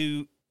talking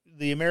to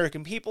the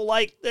American people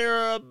like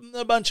they're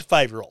a bunch of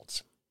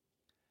 5-year-olds.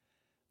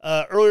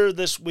 Earlier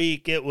this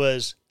week, it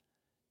was,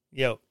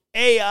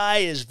 AI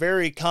is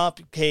very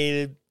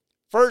complicated.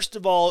 First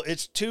of all,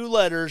 it's 2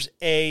 letters,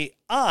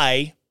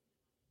 AI,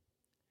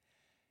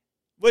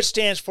 which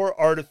stands for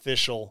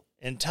artificial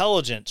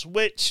intelligence,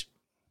 which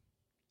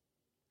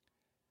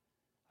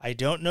I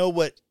don't know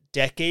what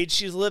decade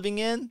she's living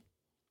in,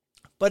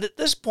 but at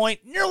this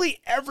point, nearly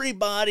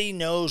everybody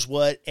knows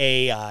what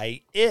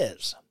AI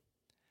is.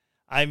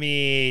 I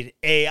mean,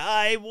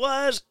 AI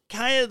was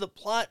kind of the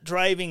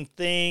plot-driving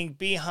thing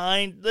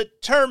behind the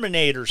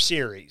Terminator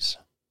series.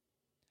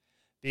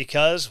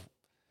 Because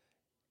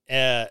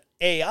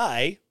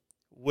AI,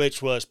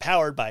 which was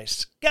powered by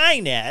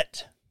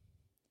Skynet,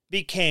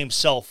 became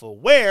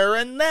self-aware,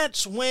 and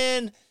that's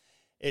when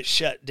it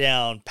shut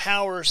down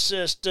power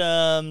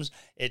systems,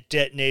 it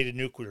detonated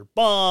nuclear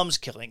bombs,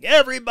 killing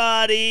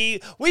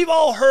everybody. We've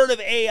all heard of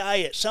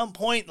AI at some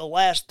point in the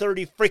last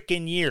 30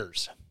 freaking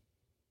years.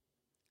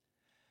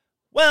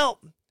 Well,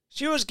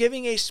 She was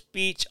giving a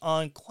speech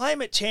on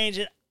climate change,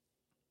 and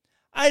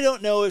I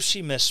don't know if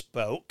she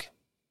misspoke.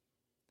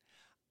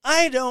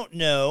 I don't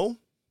know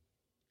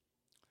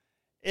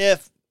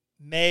if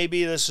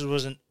maybe this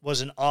was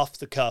an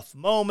off-the-cuff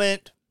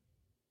moment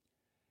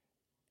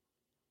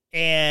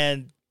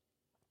and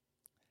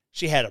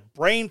she had a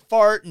brain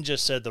fart and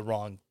just said the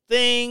wrong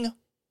thing,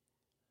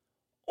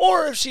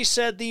 or if she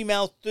said the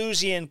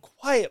Malthusian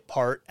quiet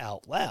part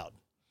out loud.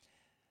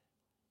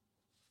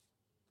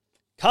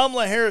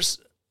 Kamala Harris'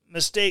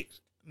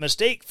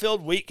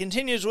 mistake-filled week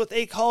continues with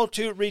a call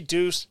to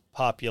reduce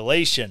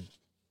population.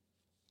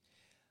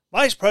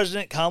 Vice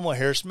President Kamala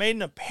Harris made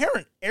an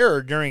apparent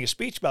error during a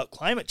speech about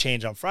climate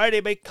change on Friday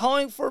by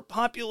calling for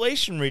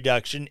population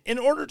reduction in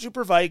order to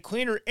provide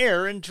cleaner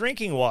air and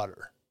drinking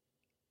water.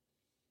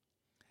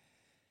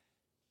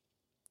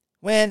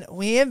 When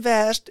we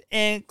invest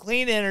in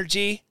clean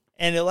energy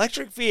and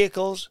electric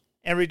vehicles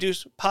and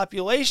reduce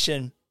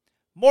population,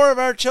 more of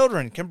our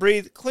children can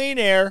breathe clean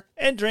air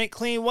and drink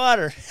clean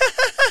water.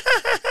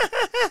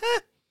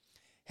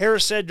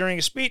 Harris said during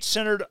a speech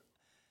centered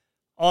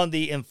on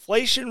the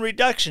Inflation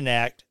Reduction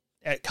Act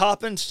at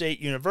Coppin State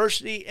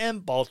University in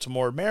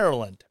Baltimore,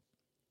 Maryland.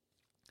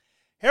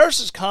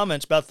 Harris's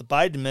comments about the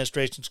Biden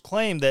administration's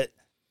claim that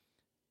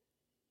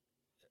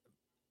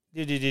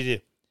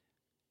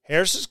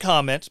Harris's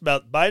comments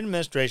about the Biden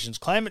administration's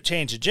climate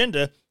change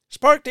agenda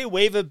sparked a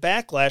wave of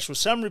backlash with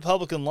some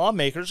Republican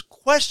lawmakers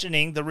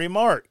questioning the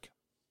remark.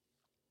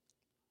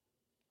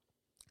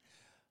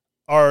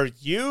 Are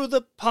you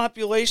the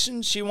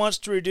population she wants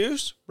to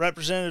reduce?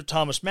 Representative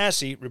Thomas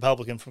Massie,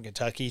 Republican from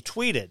Kentucky,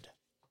 tweeted.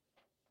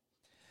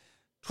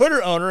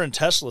 Twitter owner and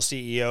Tesla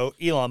CEO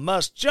Elon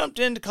Musk jumped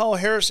in to call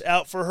Harris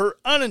out for her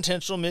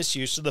unintentional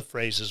misuse of the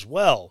phrase as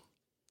well.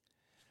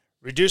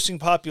 Reducing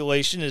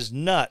population is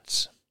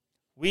nuts.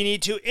 We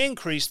need to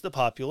increase the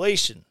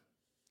population.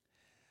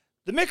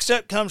 The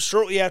mix-up comes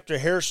shortly after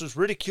Harris was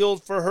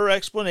ridiculed for her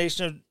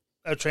explanation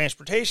of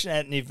transportation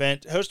at an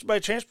event hosted by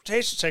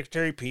Transportation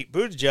Secretary Pete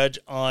Buttigieg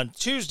on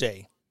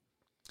Tuesday.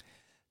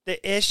 The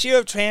issue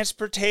of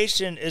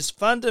transportation is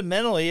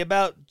fundamentally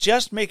about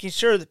just making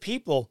sure that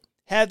people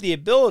have the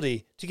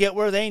ability to get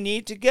where they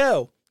need to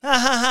go. Ha ha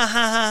ha ha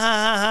ha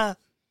ha ha.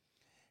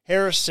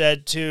 Harris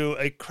said to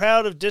a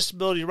crowd of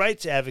disability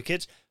rights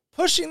advocates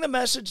pushing the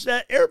message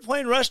that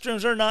airplane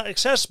restrooms are not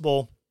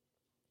accessible.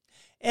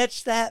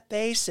 It's that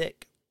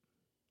basic.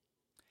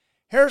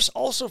 Harris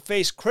also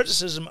faced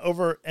criticism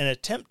over an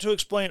attempt to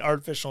explain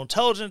artificial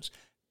intelligence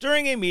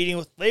during a meeting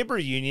with labor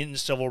union and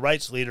civil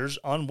rights leaders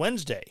on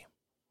Wednesday,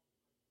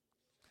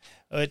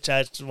 which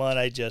that's the one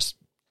I just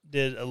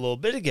did a little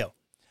bit ago.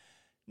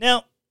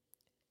 Now,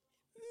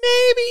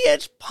 maybe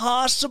it's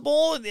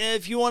possible,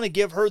 if you want to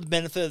give her the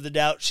benefit of the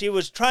doubt, she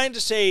was trying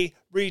to say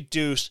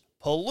reduce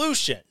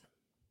pollution.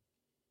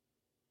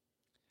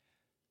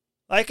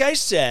 Like I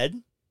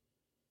said,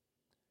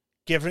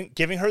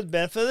 giving her the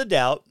benefit of the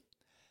doubt,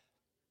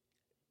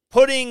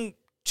 putting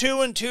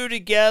two and two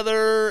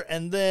together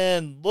and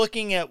then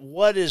looking at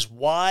what is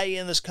why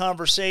in this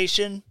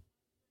conversation,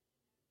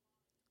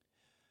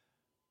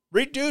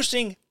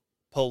 reducing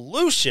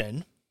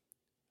pollution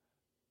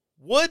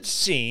would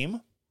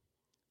seem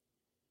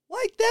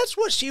like that's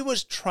what she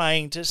was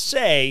trying to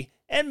say,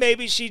 and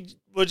maybe she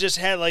would just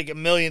had like a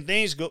million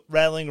things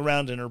rattling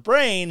around in her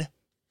brain,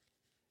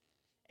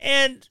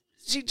 and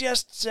she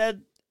just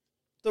said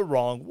the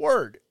wrong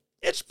word.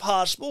 It's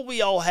possible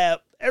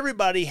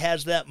everybody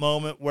has that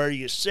moment where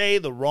you say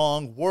the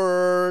wrong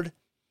word,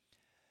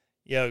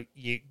 you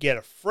get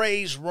a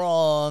phrase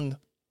wrong,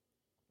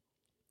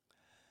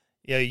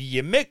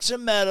 you mix a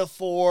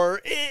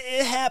metaphor.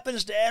 It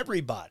happens to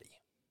everybody.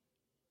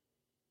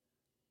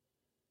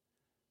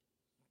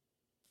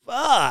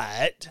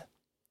 But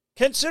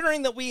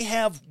considering that we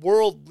have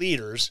world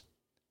leaders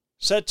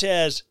such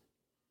as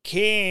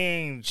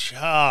King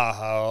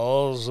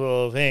Charles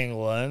of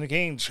England,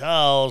 King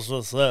Charles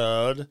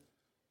III,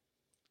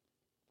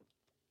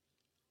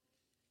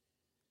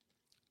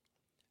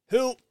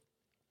 who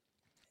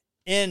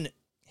in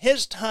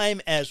his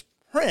time as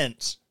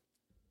prince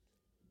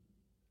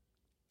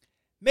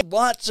made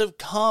lots of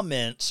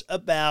comments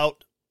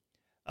about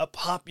a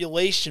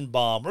population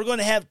bomb. We're going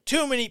to have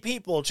too many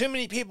people.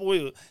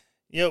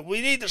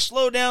 We need to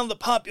slow down the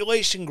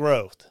population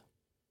growth.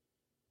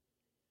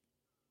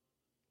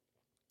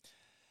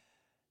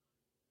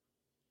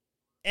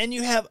 And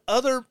you have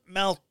other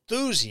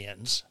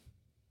Malthusians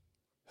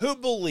who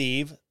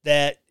believe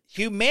that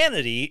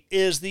humanity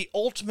is the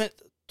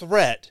ultimate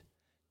threat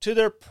to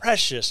their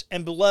precious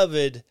and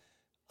beloved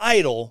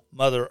idol,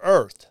 Mother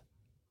Earth.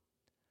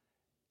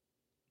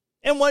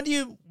 And what do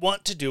you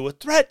want to do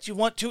with threats? You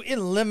want to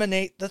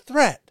eliminate the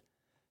threat.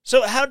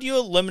 So how do you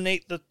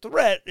eliminate the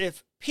threat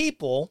if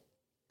people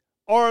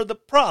are the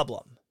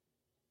problem?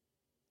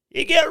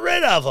 You get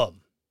rid of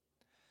them.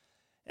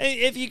 And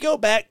if you go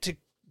back to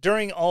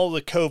during all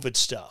the COVID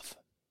stuff,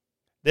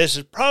 this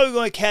is probably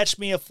going to catch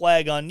me a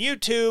flag on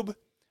YouTube,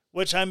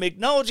 which I'm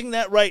acknowledging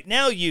that right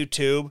now,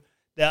 YouTube,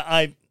 that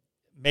I'm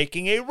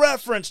making a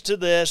reference to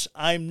this.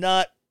 I'm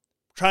not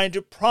trying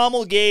to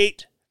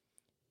promulgate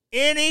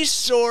any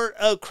sort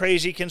of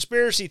crazy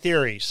conspiracy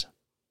theories.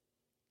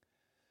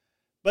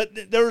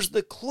 But there was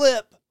the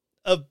clip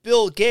of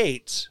Bill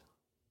Gates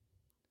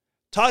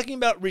talking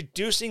about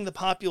reducing the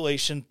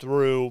population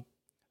through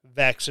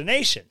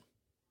vaccination.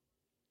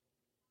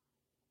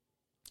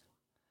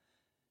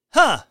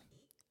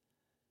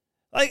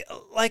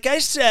 Like I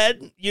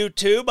said,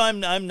 YouTube,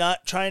 I'm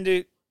not trying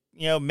to,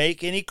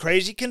 make any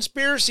crazy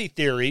conspiracy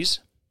theories.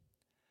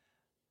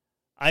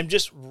 I'm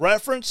just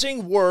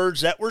referencing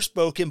words that were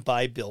spoken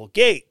by Bill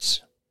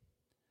Gates.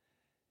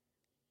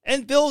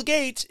 And Bill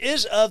Gates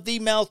is of the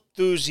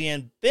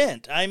Malthusian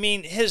bent. I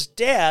mean, his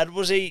dad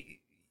was a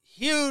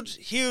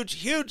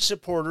huge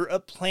supporter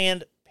of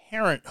Planned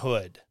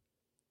Parenthood.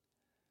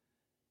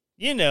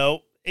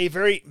 A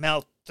very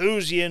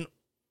Malthusian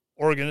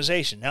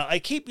organization. Now, I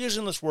keep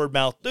using this word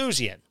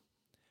Malthusian.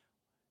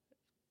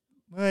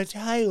 Well,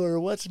 Tyler,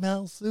 what's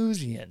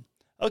Malthusian?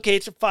 Okay,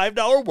 it's a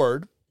 $5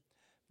 word,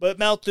 but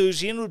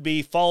Malthusian would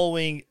be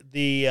following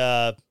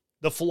the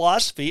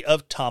philosophy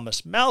of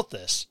Thomas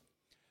Malthus,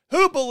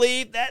 who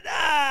believed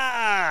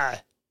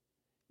that,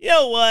 you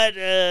know what,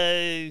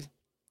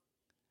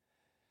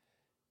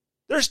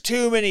 there's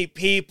too many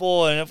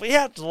people, and if we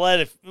have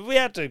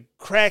to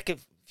crack a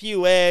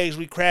few eggs,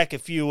 we crack a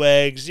few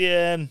eggs.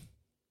 Yeah,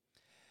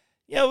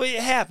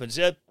 it happens.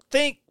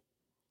 Think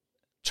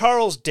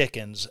Charles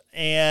Dickens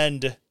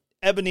and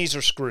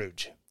Ebenezer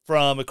Scrooge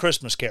from A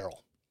Christmas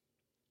Carol.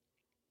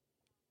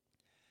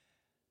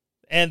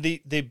 And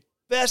the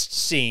best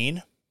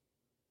scene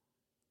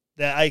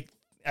that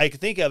I can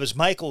think of is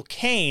Michael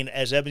Caine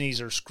as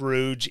Ebenezer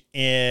Scrooge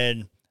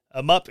in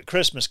A Muppet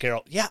Christmas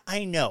Carol. Yeah,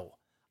 I know.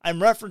 I'm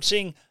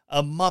referencing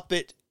A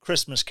Muppet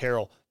Christmas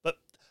Carol, but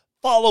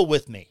follow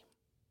with me.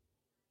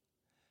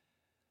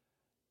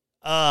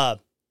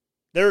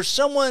 There's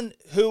someone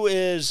who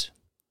is,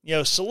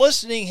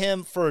 soliciting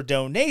him for a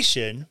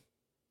donation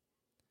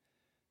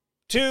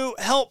to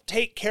help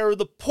take care of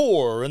the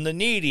poor and the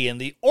needy and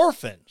the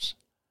orphans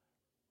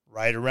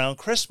right around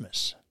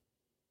Christmas.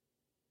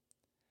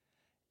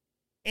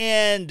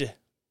 And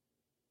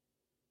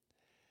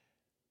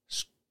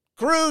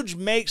Scrooge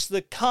makes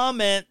the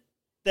comment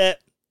that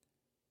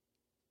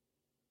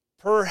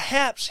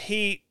perhaps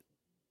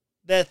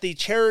that the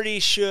charity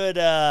should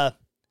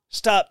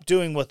stop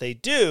doing what they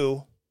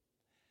do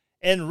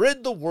and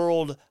rid the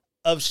world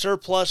of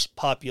surplus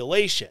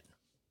population.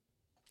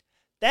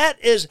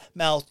 That is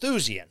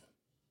Malthusian.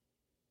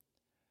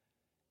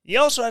 You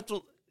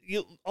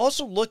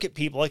also look at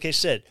people, like I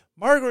said,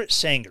 Margaret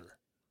Sanger.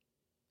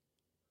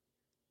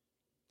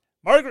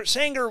 Margaret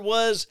Sanger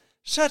was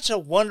such a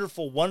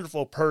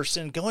wonderful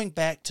person, going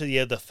back to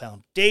the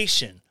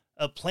foundation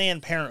of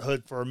Planned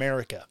Parenthood for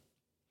America.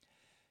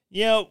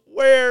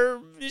 Where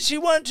she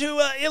wanted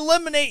to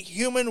eliminate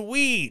human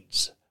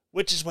weeds,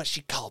 which is what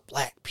she called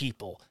black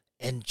people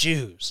and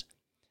Jews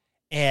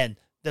and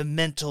the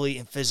mentally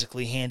and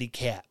physically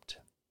handicapped.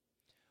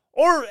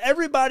 Or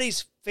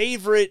everybody's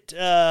favorite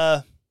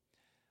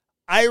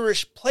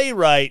Irish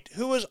playwright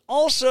who was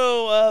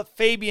also a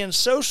Fabian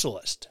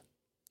socialist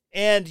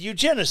and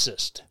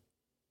eugenicist.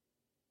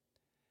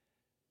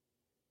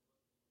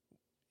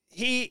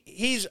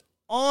 He's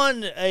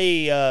on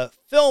a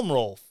film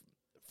roll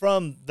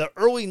from the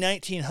early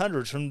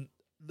 1900s, from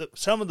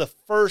some of the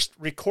first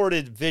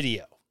recorded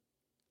video,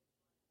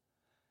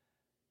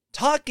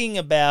 talking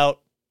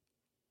about,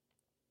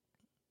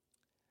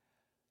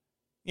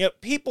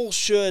 people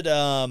should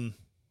have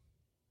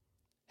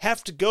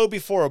to go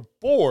before a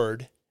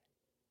board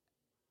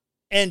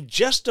and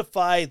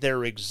justify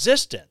their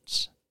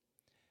existence.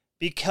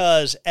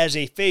 Because as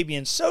a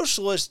Fabian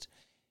socialist,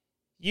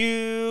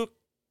 you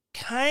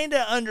kind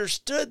of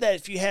understood that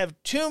if you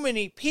have too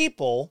many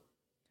people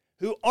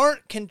who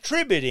aren't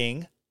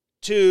contributing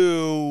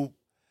to,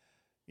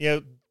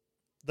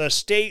 the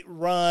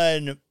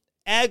state-run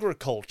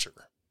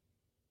agriculture,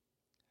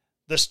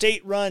 the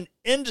state-run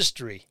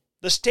industry,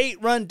 the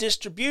state-run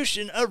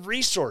distribution of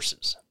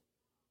resources,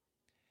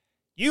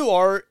 you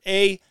are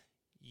a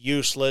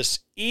useless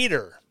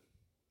eater.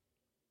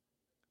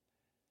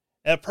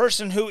 A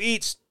person who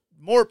eats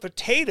more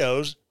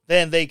potatoes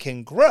than they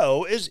can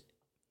grow is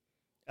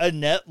a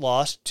net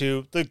loss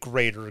to the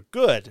greater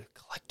good.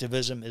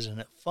 Collectivism, isn't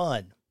it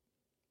fun?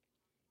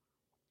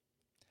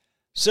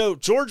 So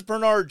George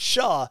Bernard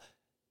Shaw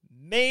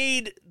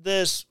made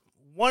this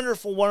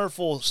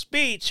wonderful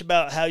speech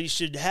about how you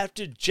should have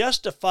to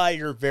justify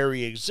your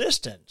very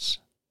existence.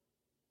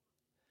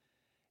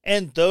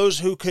 And those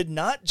who could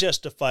not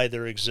justify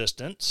their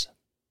existence,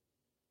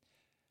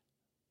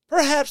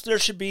 perhaps there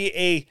should be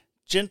a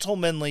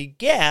gentlemanly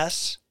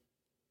gas,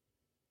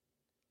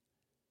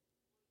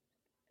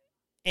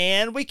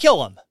 and we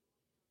kill them,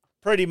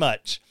 pretty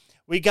much.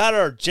 We got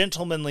our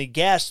gentlemanly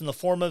gas in the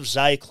form of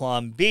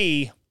Zyklon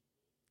B,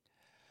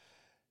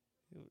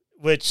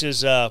 which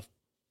is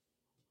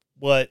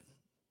what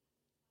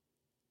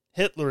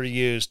Hitler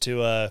used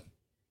to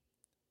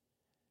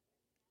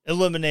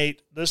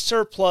eliminate the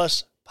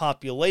surplus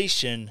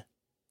population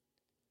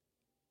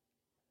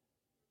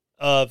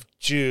of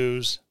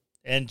Jews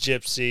and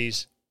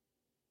gypsies,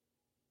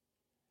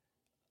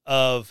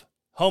 of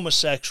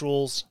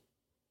homosexuals,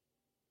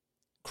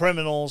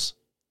 criminals,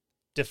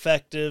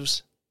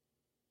 defectives.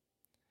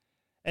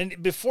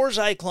 And before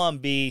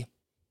Zyklon B,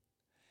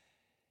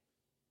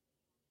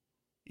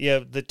 you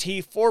have the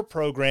T4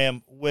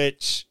 program,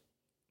 which,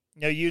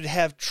 you'd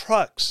have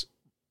trucks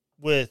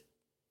with,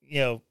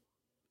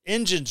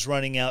 engines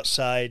running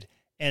outside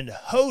and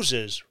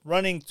hoses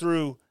running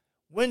through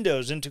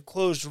windows into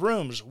closed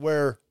rooms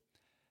where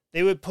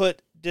they would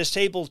put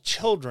disabled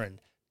children,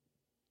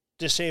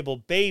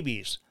 disabled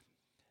babies,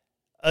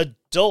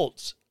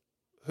 adults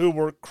who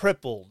were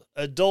crippled,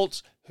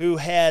 adults who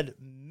had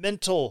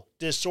mental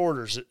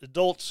disorders,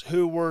 adults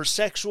who were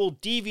sexual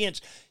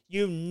deviants,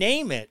 you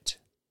name it.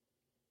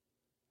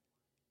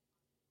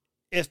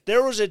 If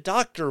there was a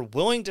doctor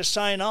willing to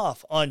sign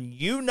off on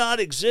you not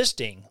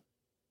existing,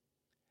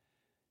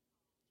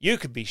 you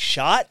could be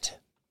shot.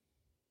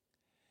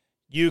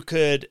 You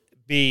could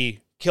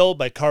be killed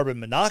by carbon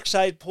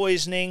monoxide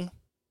poisoning.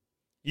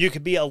 You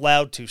could be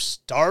allowed to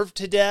starve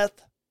to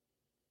death.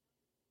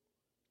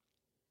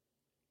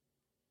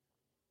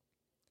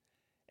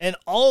 And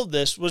all of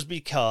this was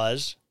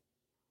because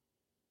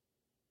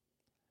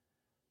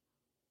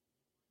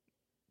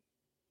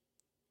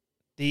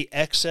the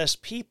excess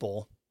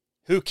people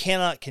who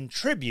cannot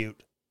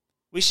contribute,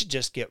 we should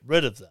just get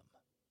rid of them.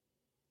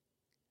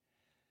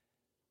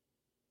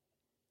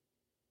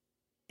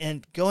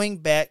 And going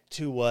back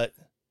to what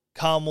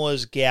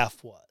Kamala's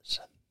gaffe was,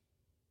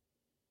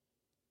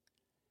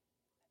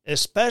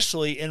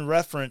 especially in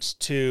reference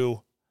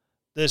to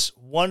this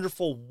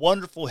wonderful,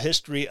 wonderful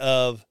history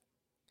of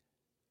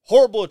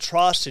horrible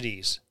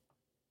atrocities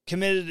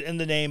committed in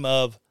the name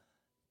of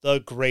the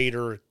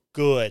greater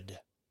good.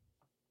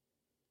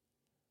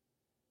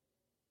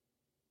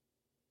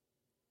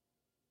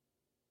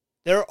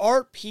 There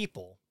are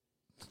people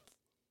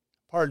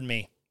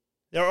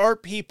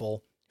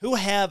who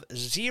have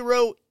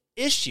zero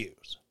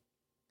issues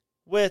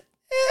with,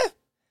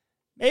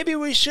 maybe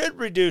we should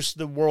reduce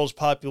the world's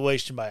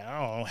population by,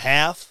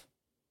 half.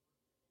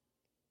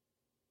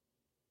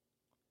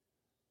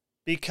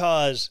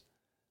 Because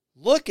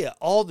look at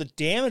all the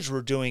damage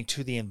we're doing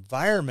to the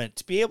environment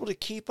to be able to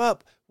keep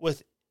up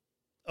with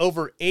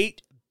over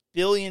 8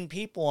 billion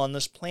people on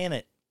this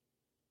planet.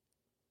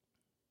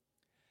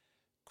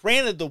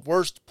 Granted, the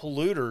worst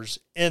polluters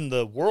in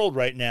the world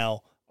right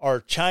now are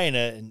China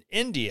and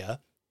India.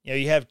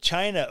 You have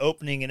China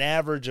opening an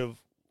average of,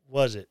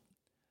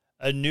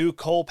 a new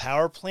coal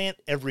power plant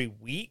every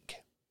week?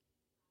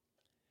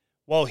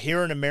 While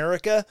here in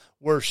America,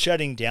 we're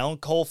shutting down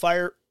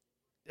coal-fired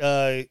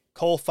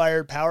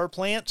power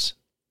plants.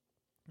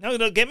 Now,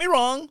 don't get me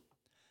wrong.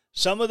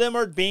 Some of them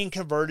are being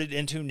converted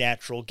into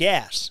natural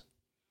gas,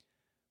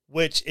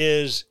 which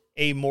is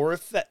a more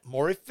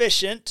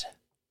efficient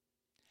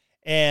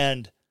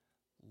and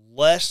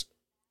less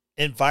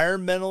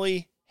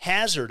environmentally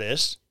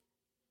hazardous,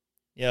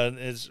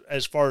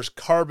 as far as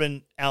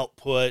carbon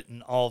output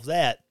and all of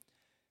that,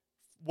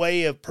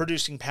 way of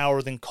producing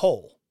power than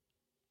coal.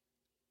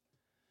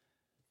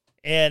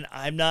 And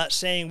I'm not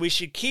saying we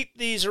should keep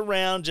these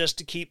around just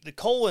to keep the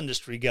coal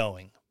industry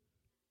going.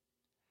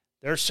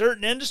 There are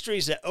certain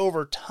industries that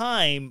over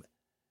time,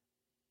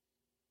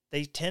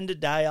 they tend to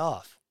die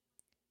off.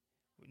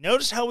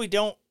 Notice how we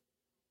don't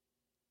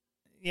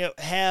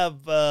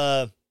have,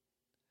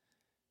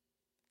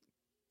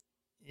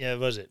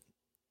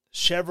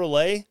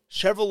 Chevrolet?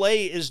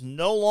 Chevrolet is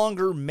no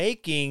longer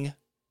making,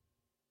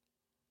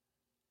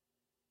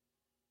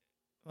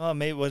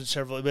 maybe it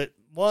wasn't Chevrolet,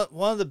 but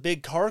one of the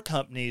big car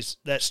companies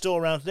that's still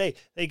around today,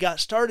 they got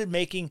started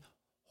making,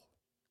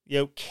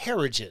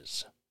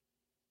 carriages.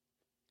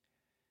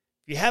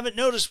 If you haven't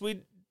noticed,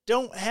 we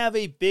don't have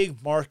a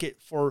big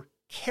market for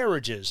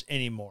carriages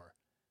anymore.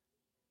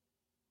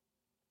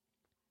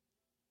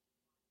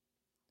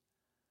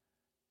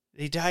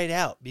 They died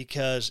out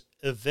because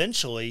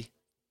eventually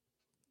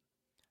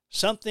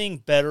something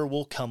better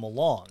will come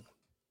along.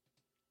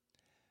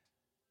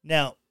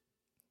 Now,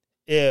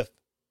 if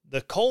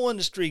the coal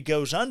industry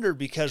goes under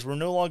because we're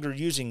no longer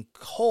using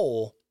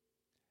coal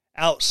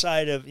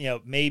outside of,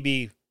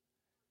 maybe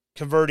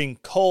converting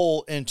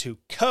coal into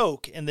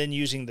coke and then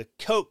using the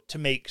coke to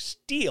make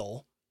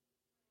steel,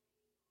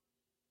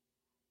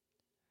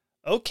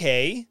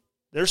 okay,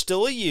 there's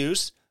still a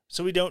use,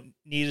 so we don't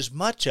need as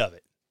much of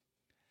it.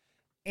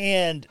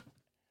 And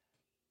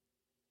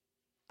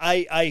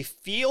I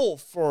feel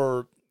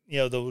for,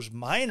 those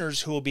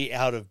miners who will be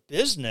out of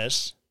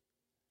business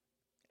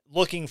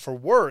looking for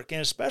work,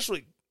 and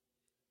especially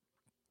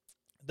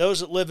those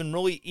that live in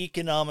really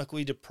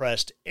economically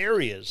depressed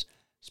areas,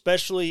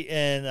 especially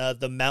in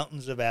the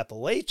mountains of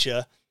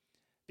Appalachia,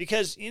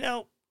 because, you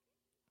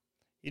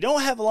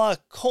don't have a lot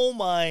of coal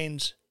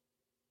mines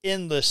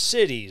in the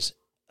cities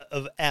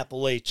of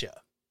Appalachia.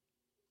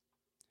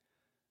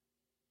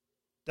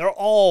 They're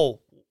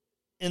all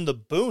in the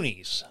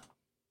boonies.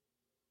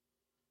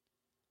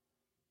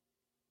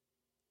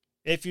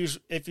 If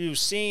you've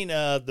seen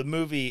the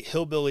movie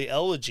Hillbilly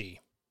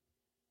Elegy,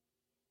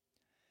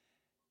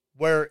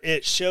 where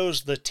it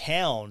shows the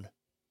town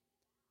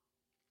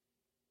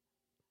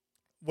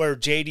where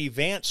J.D.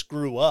 Vance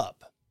grew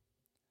up,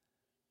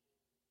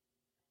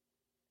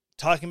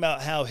 talking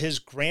about how his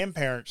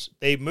grandparents,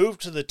 they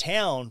moved to the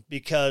town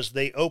because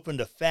they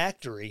opened a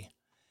factory.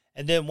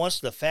 And then once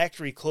the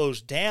factory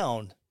closed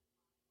down,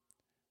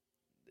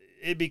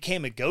 it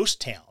became a ghost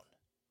town.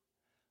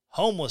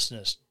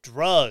 Homelessness,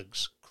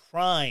 drugs,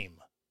 crime.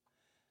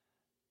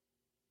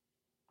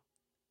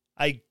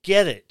 I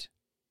get it.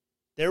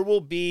 There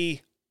will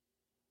be,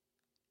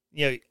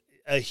 a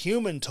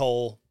human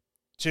toll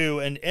to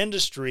an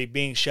industry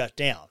being shut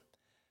down.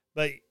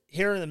 But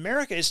here in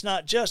America, it's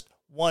not just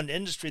one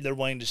industry they're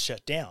wanting to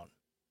shut down.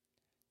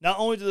 Not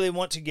only do they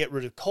want to get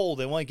rid of coal,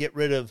 they want to get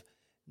rid of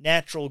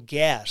natural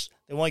gas.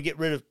 They want to get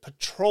rid of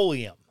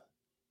petroleum.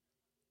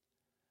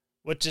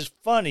 Which is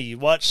funny. You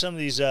watch some of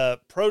these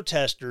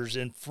protesters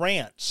in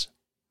France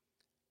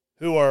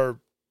who are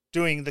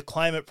doing the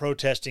climate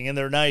protesting in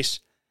their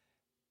nice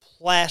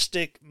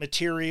plastic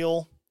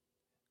material,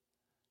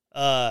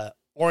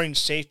 orange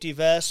safety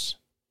vests.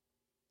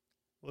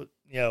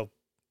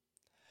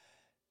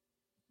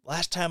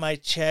 Last time I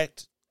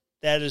checked,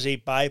 that is a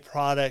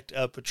byproduct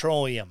of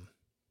petroleum.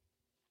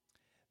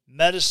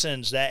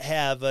 Medicines that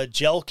have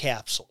gel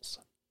capsules.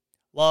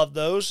 A lot of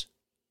those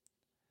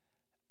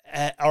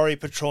are a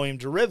petroleum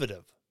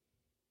derivative.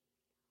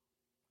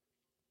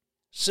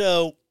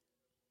 So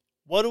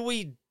what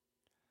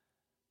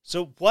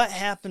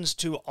happens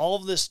to all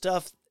of this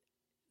stuff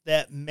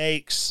that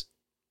makes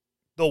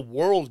the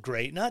world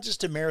great? Not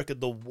just America,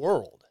 the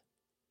world.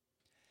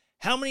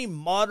 How many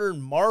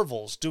modern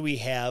marvels do we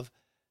have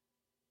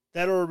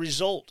that are a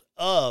result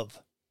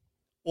of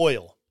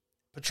oil,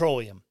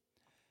 petroleum?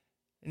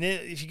 And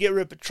then if you get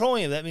rid of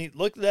petroleum, that means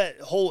look at that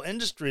whole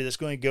industry that's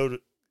going to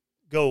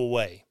go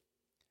away.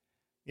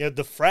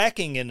 The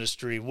fracking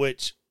industry,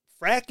 which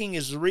fracking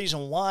is the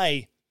reason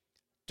why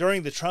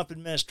during the Trump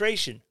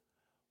administration,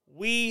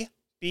 we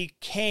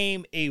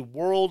became a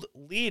world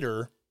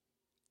leader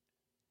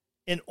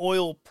in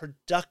oil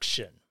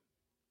production.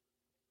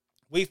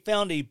 We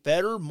found a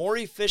better, more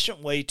efficient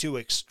way to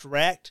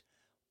extract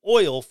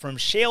oil from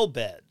shale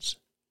beds.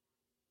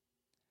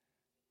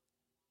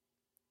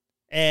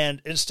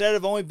 And instead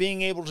of only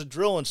being able to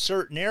drill in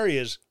certain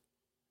areas,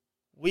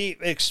 we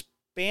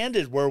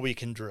expanded where we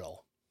can drill.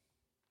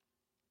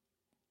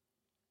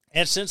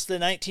 And since the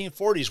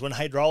 1940s, when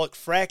hydraulic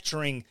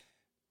fracturing,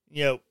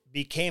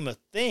 became a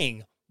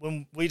thing,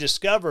 when we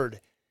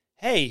discovered,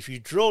 hey, if you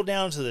drill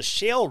down to the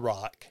shale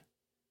rock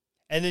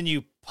and then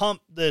you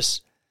pump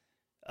this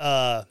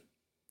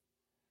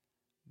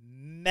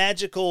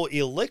magical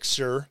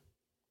elixir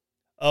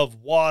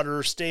of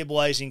water,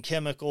 stabilizing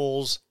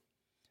chemicals,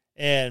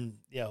 and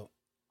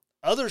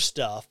other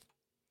stuff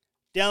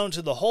down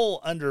to the hole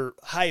under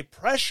high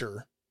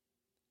pressure,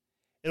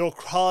 it'll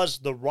cause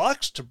the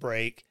rocks to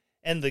break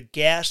and the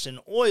gas and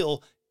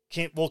oil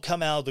will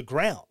come out of the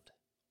ground.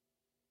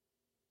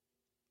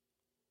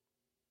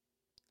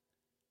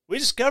 We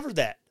discovered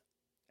that.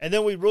 And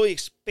then we really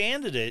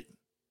expanded it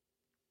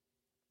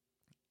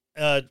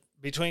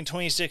between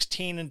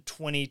 2016 and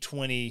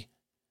 2020.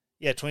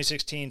 Yeah,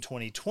 2016 and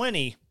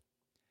 2020.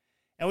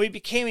 And we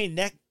became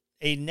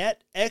a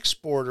net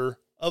exporter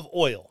of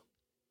oil.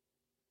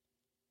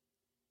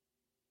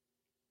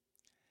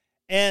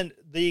 And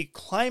the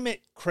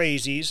climate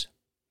crazies,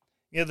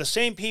 the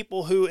same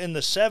people who in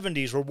the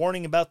 70s were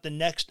warning about the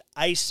next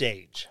ice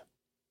age,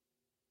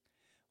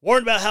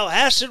 warned about how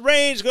acid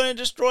rain is going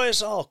to destroy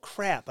us all.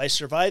 Crap, I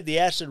survived the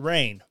acid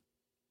rain.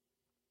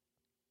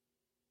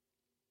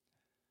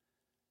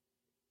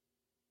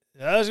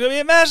 There's going to be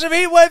a massive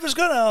heat wave.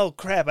 Oh,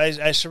 crap,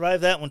 I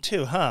survived that one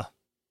too, huh?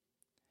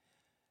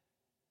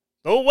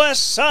 The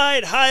West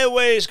Side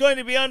Highway is going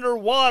to be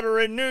underwater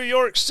in New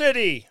York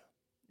City.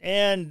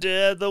 And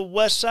the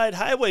West Side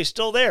Highway is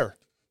still there.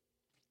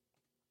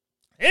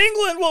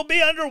 England will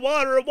be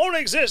underwater. It won't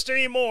exist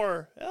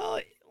anymore. Well,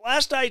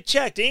 last I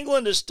checked,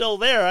 England is still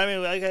there. I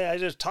mean, like I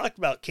just talked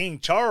about King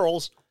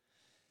Charles.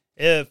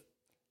 If,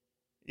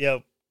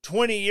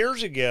 20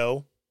 years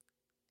ago,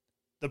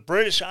 the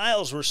British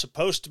Isles were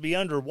supposed to be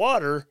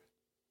underwater,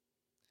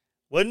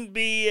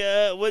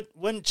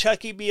 wouldn't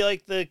Chucky be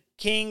like the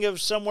king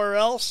of somewhere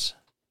else?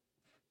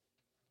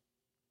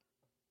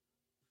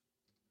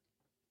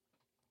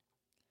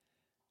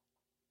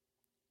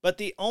 But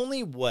the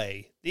only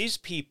way these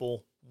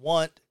people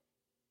want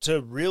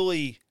to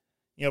really,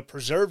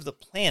 preserve the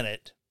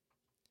planet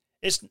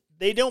is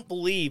they don't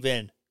believe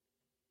in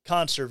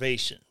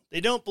conservation. They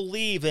don't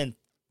believe in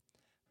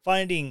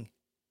finding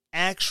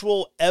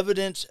actual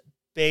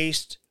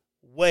evidence-based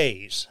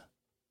ways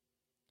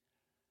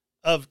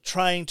of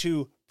trying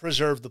to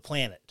preserve the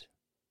planet.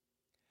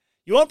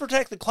 You want to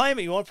protect the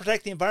climate, you want to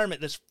protect the environment,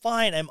 that's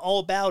fine. I'm all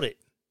about it.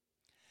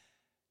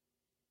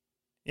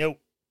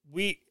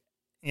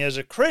 As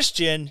a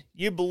Christian,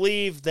 you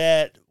believe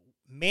that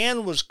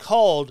man was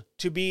called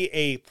to be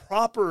a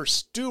proper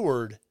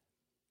steward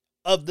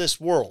of this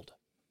world.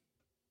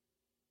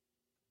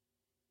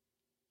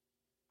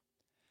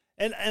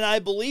 And I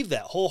believe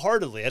that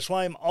wholeheartedly. That's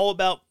why I'm all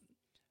about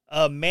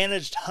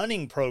managed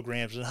hunting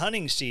programs and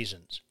hunting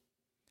seasons.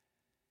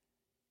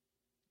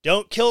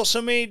 Don't kill so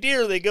many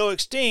deer they go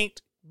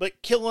extinct,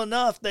 but kill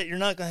enough that you're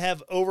not going to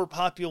have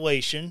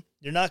overpopulation.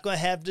 You're not going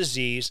to have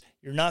disease.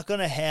 You're not going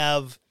to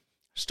have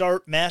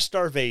mass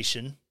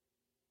starvation.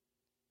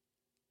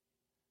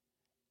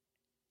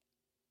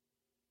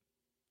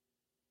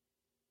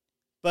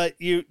 But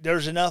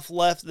there's enough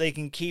left they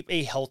can keep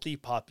a healthy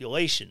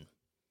population.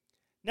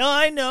 Now,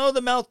 I know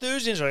the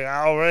Malthusians are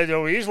like,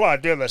 oh, we just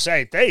want to do the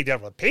same thing,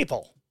 different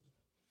people.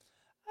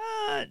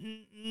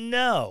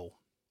 No.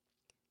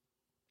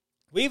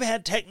 We've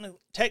had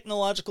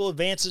technological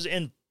advances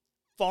in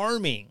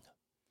farming.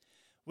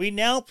 We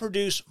now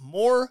produce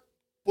more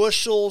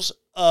bushels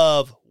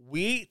of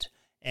wheat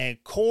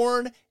and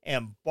corn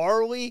and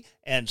barley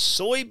and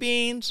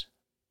soybeans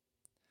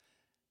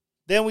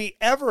than we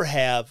ever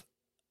have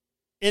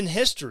in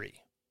history.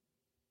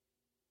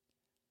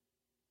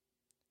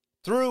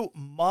 Through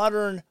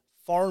modern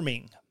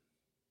farming,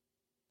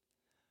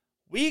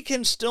 we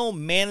can still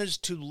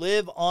manage to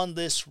live on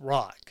this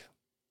rock.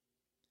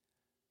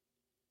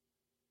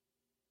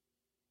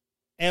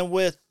 And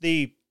with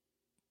the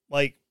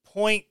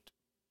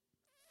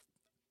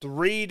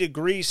 0.3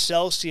 degrees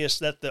Celsius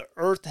that the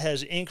Earth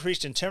has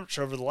increased in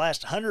temperature over the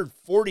last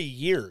 140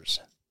 years,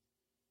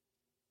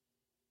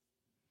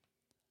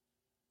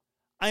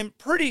 I'm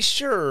pretty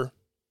sure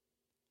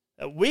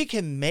that we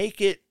can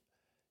make it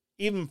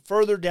even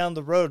further down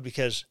the road,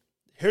 because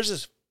here's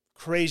this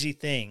crazy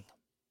thing.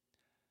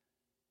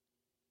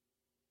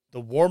 The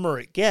warmer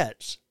it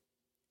gets,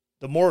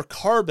 the more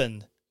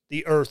carbon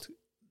the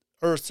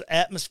Earth's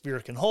atmosphere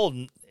can hold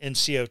in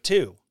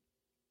CO2.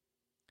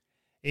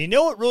 And you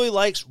know what really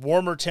likes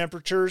warmer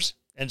temperatures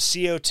and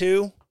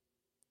CO2?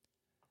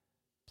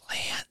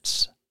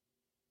 Plants.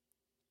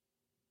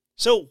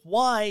 So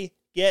why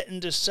get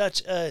into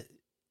such a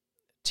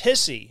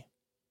tizzy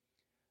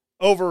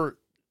over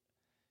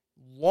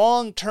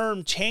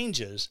long-term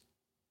changes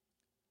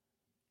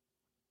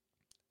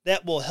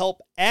that will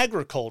help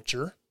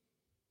agriculture,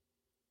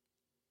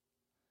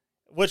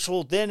 which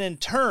will then in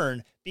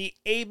turn be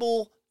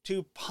able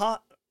to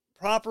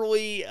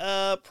properly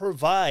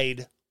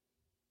provide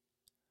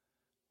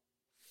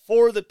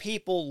for the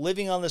people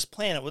living on this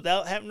planet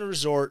without having to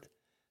resort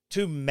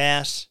to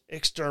mass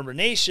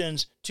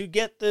exterminations to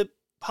get the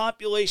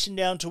population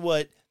down to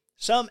what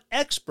some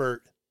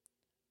expert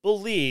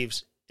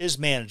believes is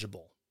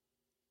manageable.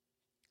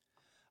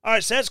 All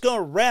right, so that's going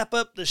to wrap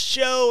up the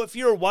show. If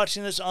you're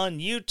watching this on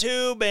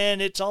YouTube and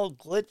it's all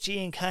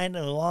glitchy and kind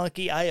of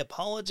wonky, I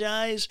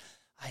apologize.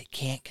 I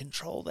can't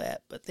control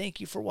that, but thank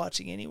you for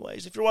watching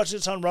anyways. If you're watching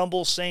this on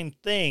Rumble, same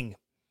thing.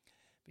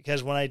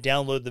 Because when I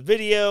download the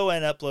video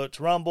and upload it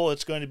to Rumble,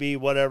 it's going to be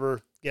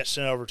whatever gets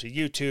sent over to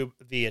YouTube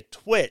via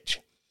Twitch.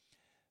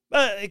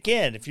 But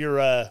again, if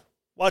you're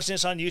watching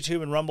this on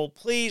YouTube and Rumble,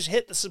 please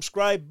hit the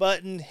subscribe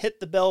button, hit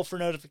the bell for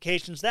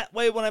notifications. That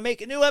way, when I make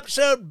a new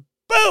episode,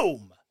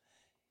 boom!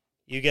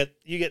 You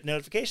get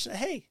notification.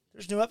 Hey,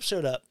 there's a new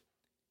episode up.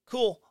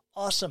 Cool.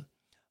 Awesome.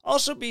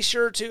 Also, be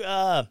sure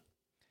to,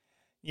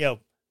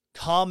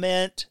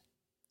 comment,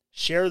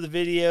 share the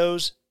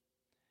videos.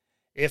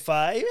 If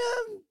I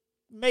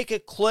make a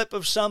clip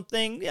of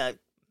something,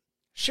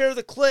 share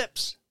the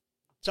clips.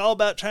 It's all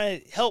about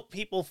trying to help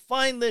people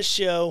find this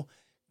show,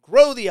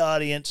 grow the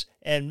audience,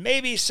 and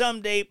maybe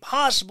someday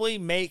possibly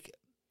make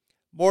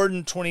more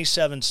than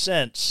 27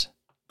 cents,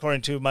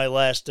 according to my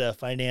last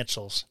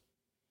financials.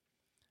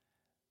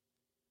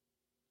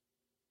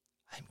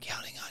 I'm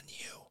counting on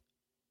you.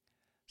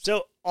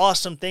 So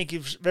awesome. Thank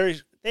you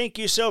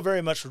so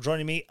very much for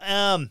joining me.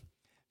 If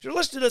you're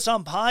listening to this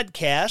on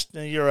podcast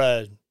and you're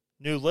a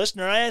new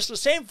listener, I ask the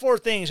same 4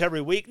 things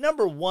every week.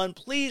 Number 1,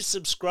 please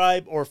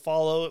subscribe or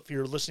follow if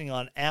you're listening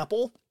on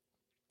Apple.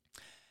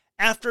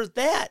 After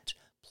that,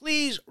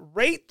 please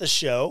rate the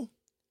show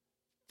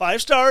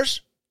 5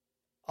 stars.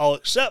 I'll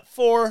accept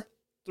 4,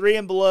 3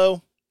 and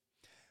below.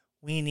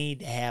 We need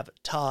to have a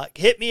talk.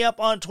 Hit me up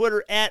on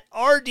Twitter at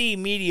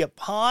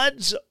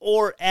RDMediaPods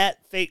or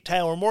at Fake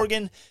Tyler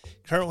Morgan.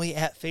 Currently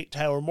at Fake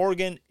Tyler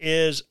Morgan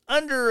is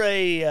under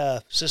a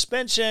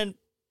suspension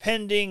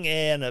pending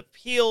an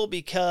appeal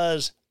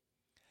because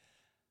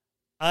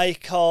I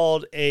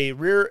called a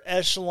rear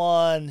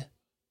echelon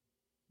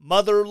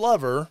mother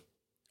lover,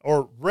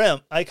 or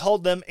REMF. I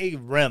called them a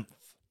REMF.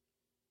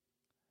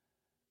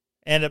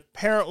 And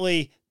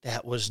apparently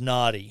that was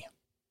naughty.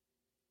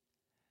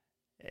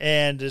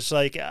 And it's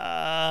like,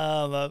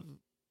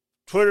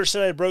 Twitter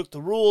said I broke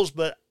the rules,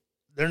 but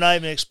they're not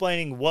even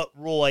explaining what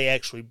rule I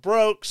actually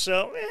broke.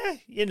 So,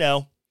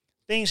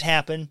 things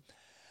happen.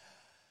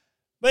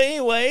 But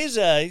anyways,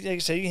 like I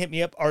said, you can hit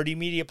me up, RD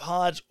Media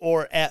Pods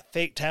or at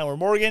Fake Tyler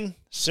Morgan.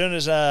 As soon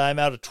as I'm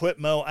out of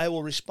Twitmo, I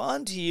will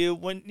respond to you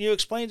when you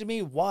explain to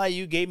me why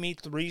you gave me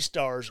 3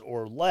 stars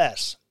or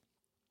less.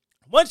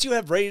 Once you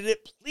have rated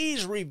it,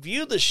 please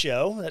review the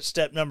show. That's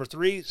step number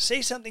 3.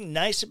 Say something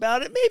nice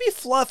about it. Maybe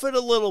fluff it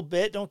a little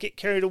bit. Don't get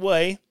carried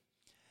away.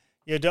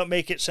 Don't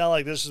make it sound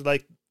like this is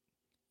like,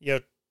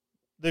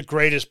 the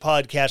greatest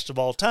podcast of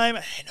all time.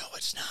 I know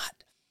it's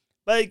not.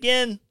 But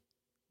again,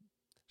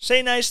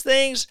 say nice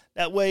things.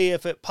 That way,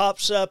 if it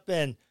pops up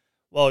and,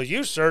 well,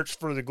 you search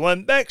for the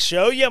Glenn Beck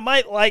Show, you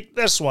might like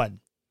this one.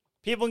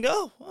 People can go,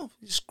 oh, well,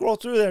 you scroll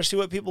through there and see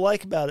what people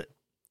like about it.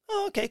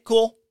 Oh, okay,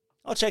 cool.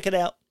 I'll check it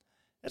out.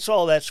 That's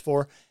all that's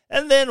for.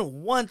 And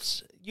then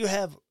once you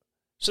have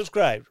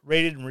subscribed,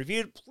 rated, and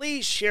reviewed,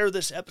 please share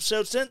this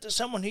episode. Send it to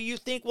someone who you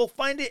think will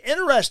find it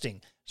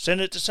interesting. Send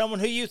it to someone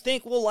who you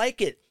think will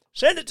like it.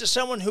 Send it to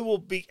someone who will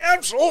be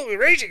absolutely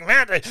raging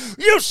mad.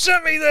 You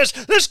sent me this.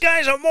 This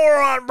guy's a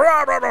moron.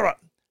 Blah, blah, blah, blah.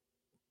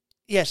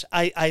 Yes,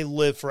 I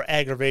live for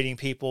aggravating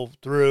people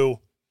through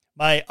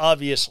my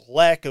obvious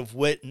lack of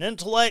wit and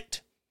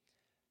intellect.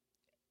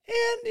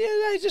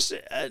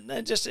 And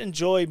I just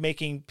enjoy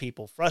making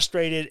people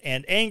frustrated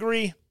and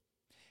angry.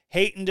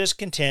 Hate and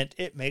discontent,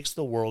 it makes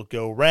the world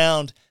go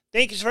round.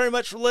 Thank you so very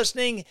much for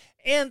listening.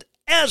 And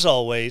as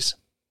always,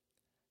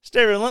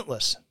 stay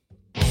relentless.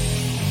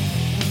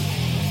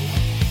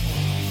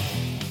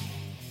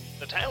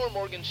 The Tyler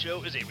Morgan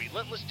Show is a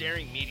Relentless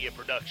Daring media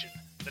production.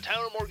 The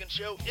Tyler Morgan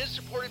Show is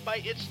supported by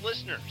its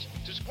listeners.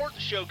 To support the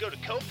show, go to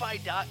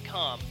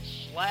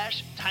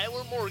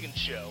ko-fi.com/Tyler Morgan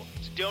Show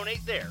to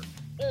donate there,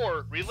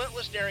 or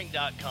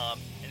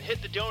relentlessdaring.com and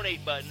hit the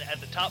donate button at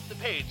the top of the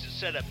page to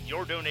set up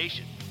your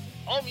donation.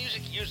 All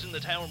music used in the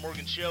Tyler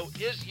Morgan Show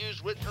is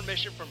used with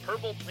permission from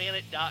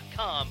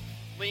purpleplanet.com,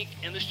 link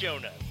in the show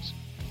notes.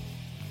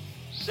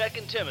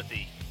 2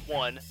 Timothy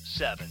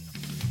 1:7.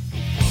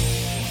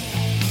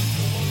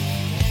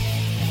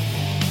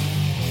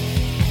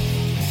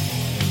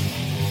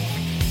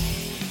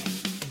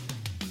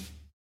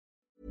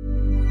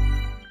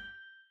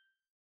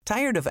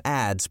 Tired of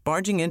ads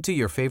barging into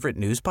your favorite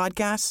news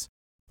podcasts?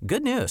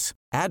 Good news.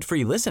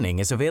 Ad-free listening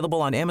is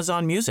available on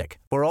Amazon Music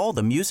for all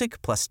the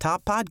music plus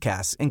top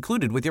podcasts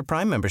included with your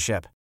Prime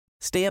membership.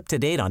 Stay up to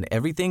date on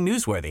everything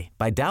newsworthy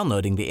by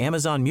downloading the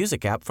Amazon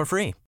Music app for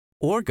free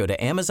or go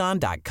to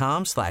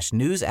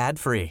amazon.com/news ad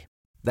free.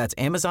 That's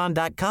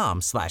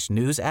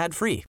amazon.com/news ad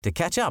free to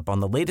catch up on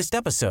the latest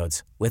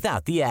episodes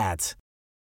without the ads.